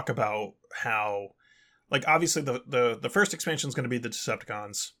did talk about how, like, obviously the first expansion is going to be the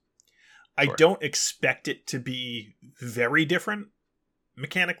Decepticons. I Sure. don't expect it to be very different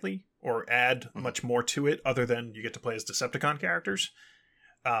mechanically or add much more to it other than you get to play as Decepticon characters.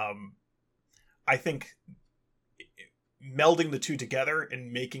 I think melding the two together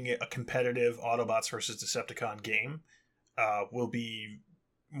and making it a competitive Autobots versus Decepticon game will be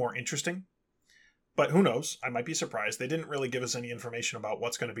more interesting. But who knows? I might be surprised. They didn't really give us any information about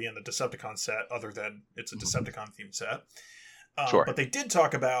what's going to be in the Decepticon set other than it's a Decepticon themed set. Sure. But they did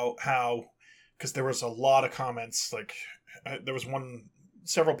talk about how, because there was a lot of comments, like there was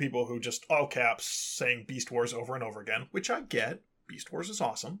several people who just all caps saying Beast Wars over and over again, which I get. Beast Wars is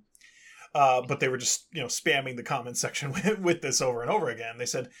awesome. But they were just, spamming the comment section with this over and over again. They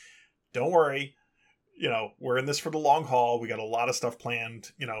said, don't worry, we're in this for the long haul. We got a lot of stuff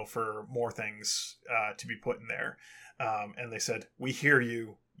planned, for more things to be put in there. And they said, we hear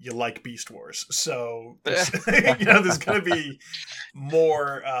you. You like Beast Wars. So, there's going to be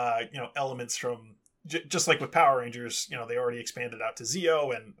more, elements from, just like with Power Rangers, they already expanded out to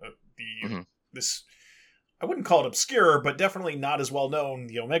Zeo and this, I wouldn't call it obscure, but definitely not as well known,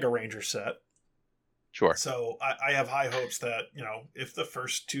 the Omega Ranger set. Sure. So I have high hopes that, if the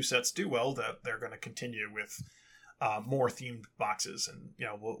first two sets do well, that they're going to continue with more themed boxes, and,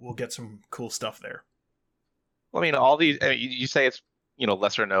 we'll get some cool stuff there. Well, I mean, all these, you say it's,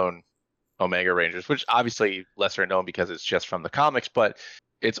 lesser known Omega Rangers, which obviously lesser known because it's just from the comics, but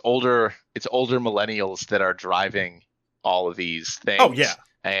it's older millennials that are driving all of these things. Oh, yeah.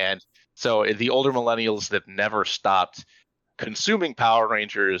 And so the older millennials that never stopped consuming Power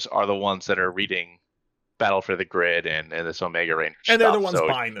Rangers are the ones that are reading Battle for the Grid and this Omega Ranger and stuff. They're the ones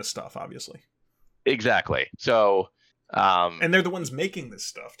buying this stuff, obviously. Exactly. So and they're the ones making this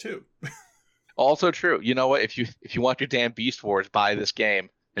stuff too. Also true. You know what? If you want your damn Beast Wars, buy this game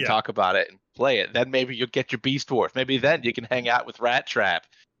and talk about it and play it. Then maybe you'll get your Beast Wars. Maybe then you can hang out with Rat Trap.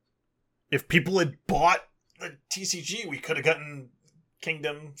 If people had bought the TCG, we could have gotten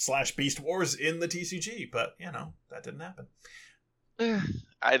Kingdom/Beast Wars in the TCG, but that didn't happen.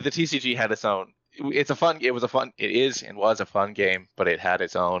 The TCG had its own. It is and was a fun game, but it had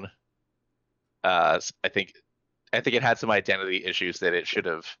its own. I think it had some identity issues that it should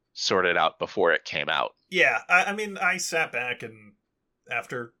have sorted out before it came out. Yeah, I mean, I sat back and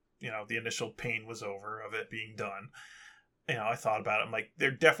after the initial pain was over of it being done, I thought about it. I'm like,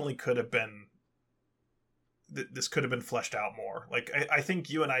 there definitely could have been. This could have been fleshed out more. Like I think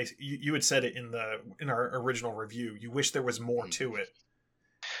you and you had said it in our original review. You wish there was more to it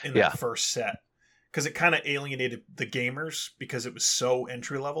in that first set, because it kind of alienated the gamers because it was so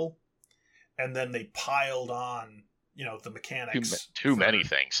entry level, and then they piled on the mechanics. Too many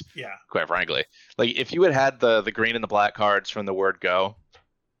things. Yeah, quite frankly. Like if you had the green and the black cards from the word go,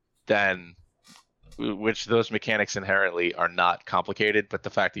 then. Which those mechanics inherently are not complicated, but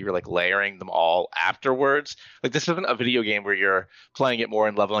the fact that you're like layering them all afterwards, like this isn't a video game where you're playing it more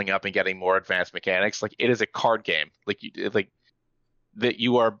and leveling up and getting more advanced mechanics. Like it is a card game, that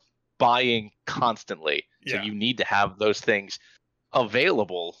you are buying constantly. So you need to have those things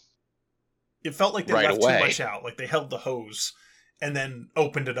available. It felt like they left too much out. Like they held the hose and then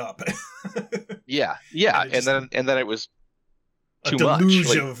opened it up. yeah, and then it was. A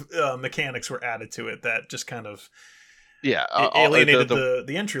deluge of mechanics were added to it that just kind of alienated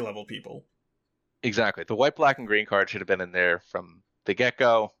the entry level people. Exactly. The white, black, and green card should have been in there from the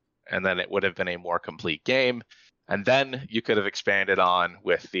get-go, and then it would have been a more complete game. And then you could have expanded on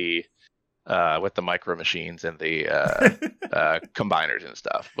with the micro machines and the combiners and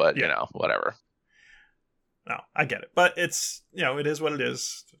stuff. But whatever. No, I get it, but it's it is what it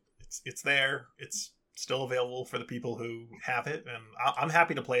is. It's there. It's still available for the people who have it, and I'm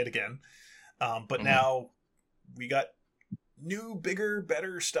happy to play it again. But now we got new, bigger,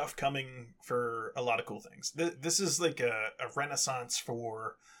 better stuff coming for a lot of cool things. This is like a renaissance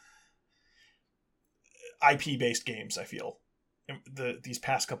for IP-based games, I feel, these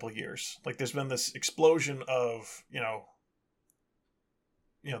past couple of years. Like there's been this explosion of,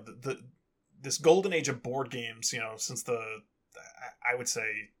 this golden age of board games, since I would say,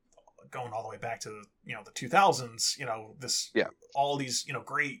 going all the way back to the 2000s, all these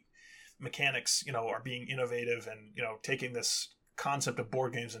great mechanics are being innovative and taking this concept of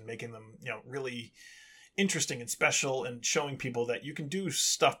board games and making them really interesting and special, and showing people that you can do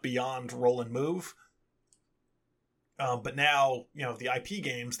stuff beyond roll and move. But now, the IP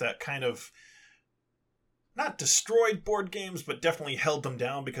games that kind of not destroyed board games, but definitely held them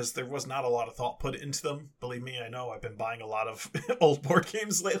down because there was not a lot of thought put into them. Believe me, I know. I've been buying a lot of old board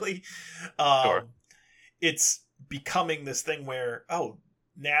games lately. Sure. It's becoming this thing where,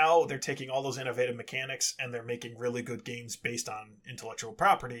 now they're taking all those innovative mechanics and they're making really good games based on intellectual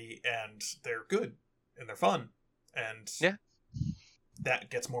property, and they're good and they're fun. And that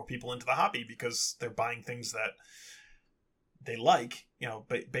gets more people into the hobby because they're buying things that they like,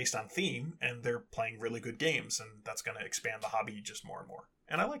 based on theme, and they're playing really good games, and that's going to expand the hobby just more and more.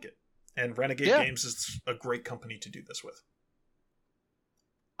 And I like it. And Renegade Games is a great company to do this with.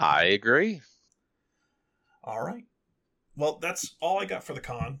 I agree. All right. Well, that's all I got for the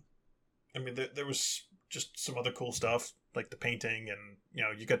con. I mean, there was just some other cool stuff, like the painting, and,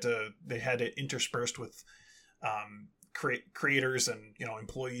 they had it interspersed with creators and,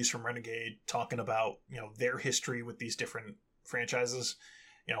 employees from Renegade talking about, their history with these different franchises,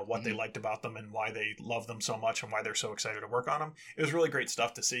 what they liked about them and why they love them so much and why they're so excited to work on them. It was really great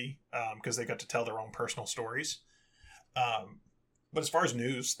stuff to see because they got to tell their own personal stories. But as far as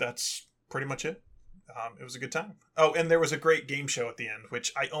news, that's pretty much it. It was a good time. Oh, and there was a great game show at the end,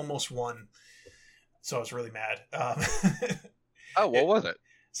 which I almost won. So I was really mad. What was it?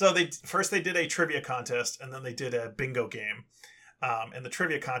 So they did a trivia contest, and then they did a bingo game. And the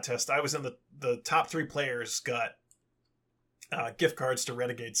trivia contest, I was in the top 3 players got gift cards to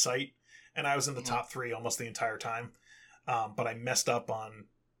Renegade site, and I was in the top 3 almost the entire time. But I messed up on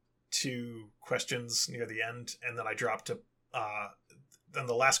 2 questions near the end, and then I dropped to then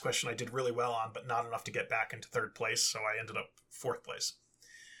the last question I did really well on, but not enough to get back into 3rd place, so I ended up 4th place.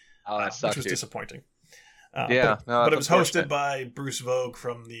 Oh, that sucks, which was disappointing. But it was hosted by Bruce Vogue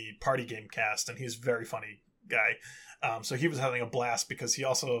from the Party Game Cast, and he's a very funny guy. So he was having a blast because he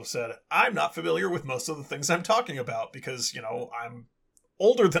also said, I'm not familiar with most of the things I'm talking about because, I'm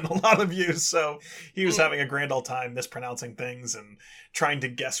older than a lot of you. So he was having a grand old time mispronouncing things and trying to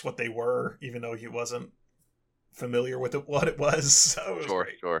guess what they were, even though he wasn't familiar with what it was. So it was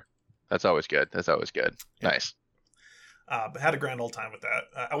great. Sure. That's always good. Yeah. Nice. But had a grand old time with that.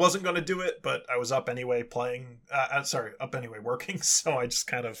 I wasn't going to do it, but I was up anyway working. So I just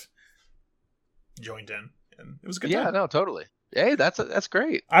kind of joined in, and it was a good time. Yeah, no, totally. Hey, that's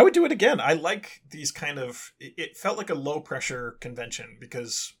great. I would do it again. I like these kind of, it felt like a low pressure convention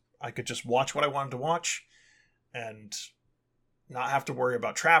because I could just watch what I wanted to watch and not have to worry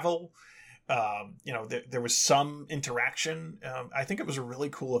about travel. There was some interaction. I think it was a really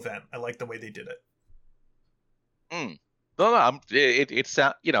cool event. I like the way they did it. No,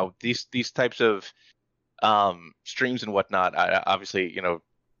 it's these types of streams and whatnot. I obviously,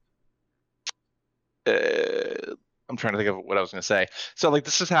 I'm trying to think of what I was going to say. So like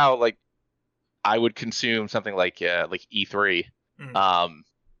this is how I would consume something like E3.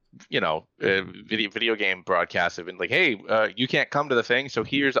 Video game broadcasts have been like, hey, you can't come to the thing, so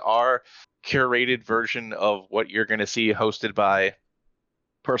here's our curated version of what you're going to see, hosted by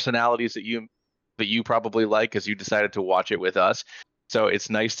personalities that you probably like because you decided to watch it with us. So it's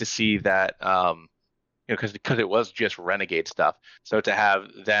nice to see that, because it was just Renegade stuff. So to have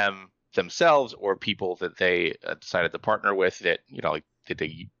them themselves or people that they decided to partner with that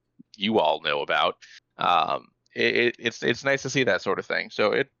you all know about, it's nice to see that sort of thing.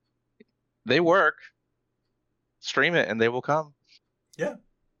 So they work. Stream it and they will come. Yeah.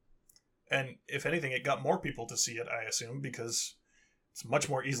 And if anything, it got more people to see it, I assume, because it's much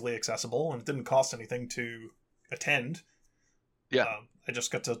more easily accessible and it didn't cost anything to attend. Yeah.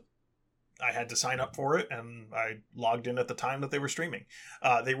 I had to sign up for it and I logged in at the time that they were streaming.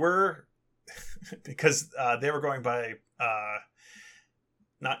 They were, because they were going by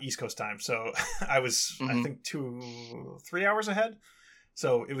not East Coast time. So I was, I think 3 hours ahead.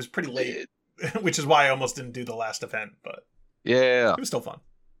 So it was pretty late, which is why I almost didn't do the last event, but yeah, it was still fun.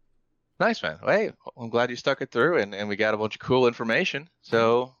 Nice, man. Hey, I'm glad you stuck it through and we got a bunch of cool information.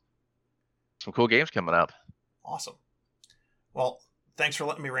 So some cool games coming up. Awesome. Well, thanks for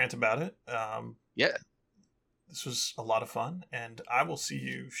letting me rant about it. Yeah. This was a lot of fun, and I will see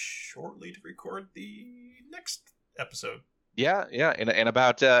you shortly to record the next episode. Yeah. In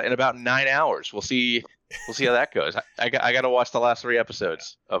about 9 hours. We'll see how that goes. I got to watch the last 3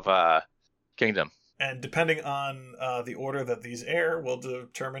 episodes of Kingdom. And depending on the order that these air will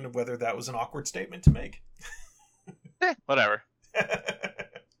determine whether that was an awkward statement to make. Whatever.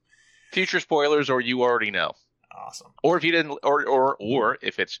 Future spoilers, or you already know. Awesome. Or if you didn't, or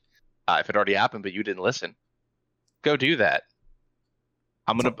if it already happened but you didn't listen, go do that.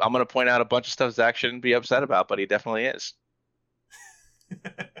 I'm gonna point out a bunch of stuff Zach shouldn't be upset about, but he definitely is.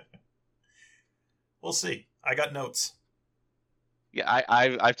 We'll see. I got notes. Yeah,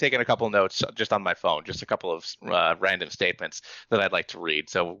 I've taken a couple notes just on my phone, just a couple of random statements that I'd like to read.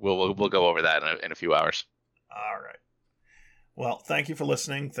 So we'll go over that in a few hours. All right. Well, thank you for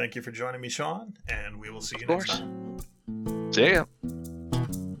listening. Thank you for joining me, Sean, and we will see you next time. See ya.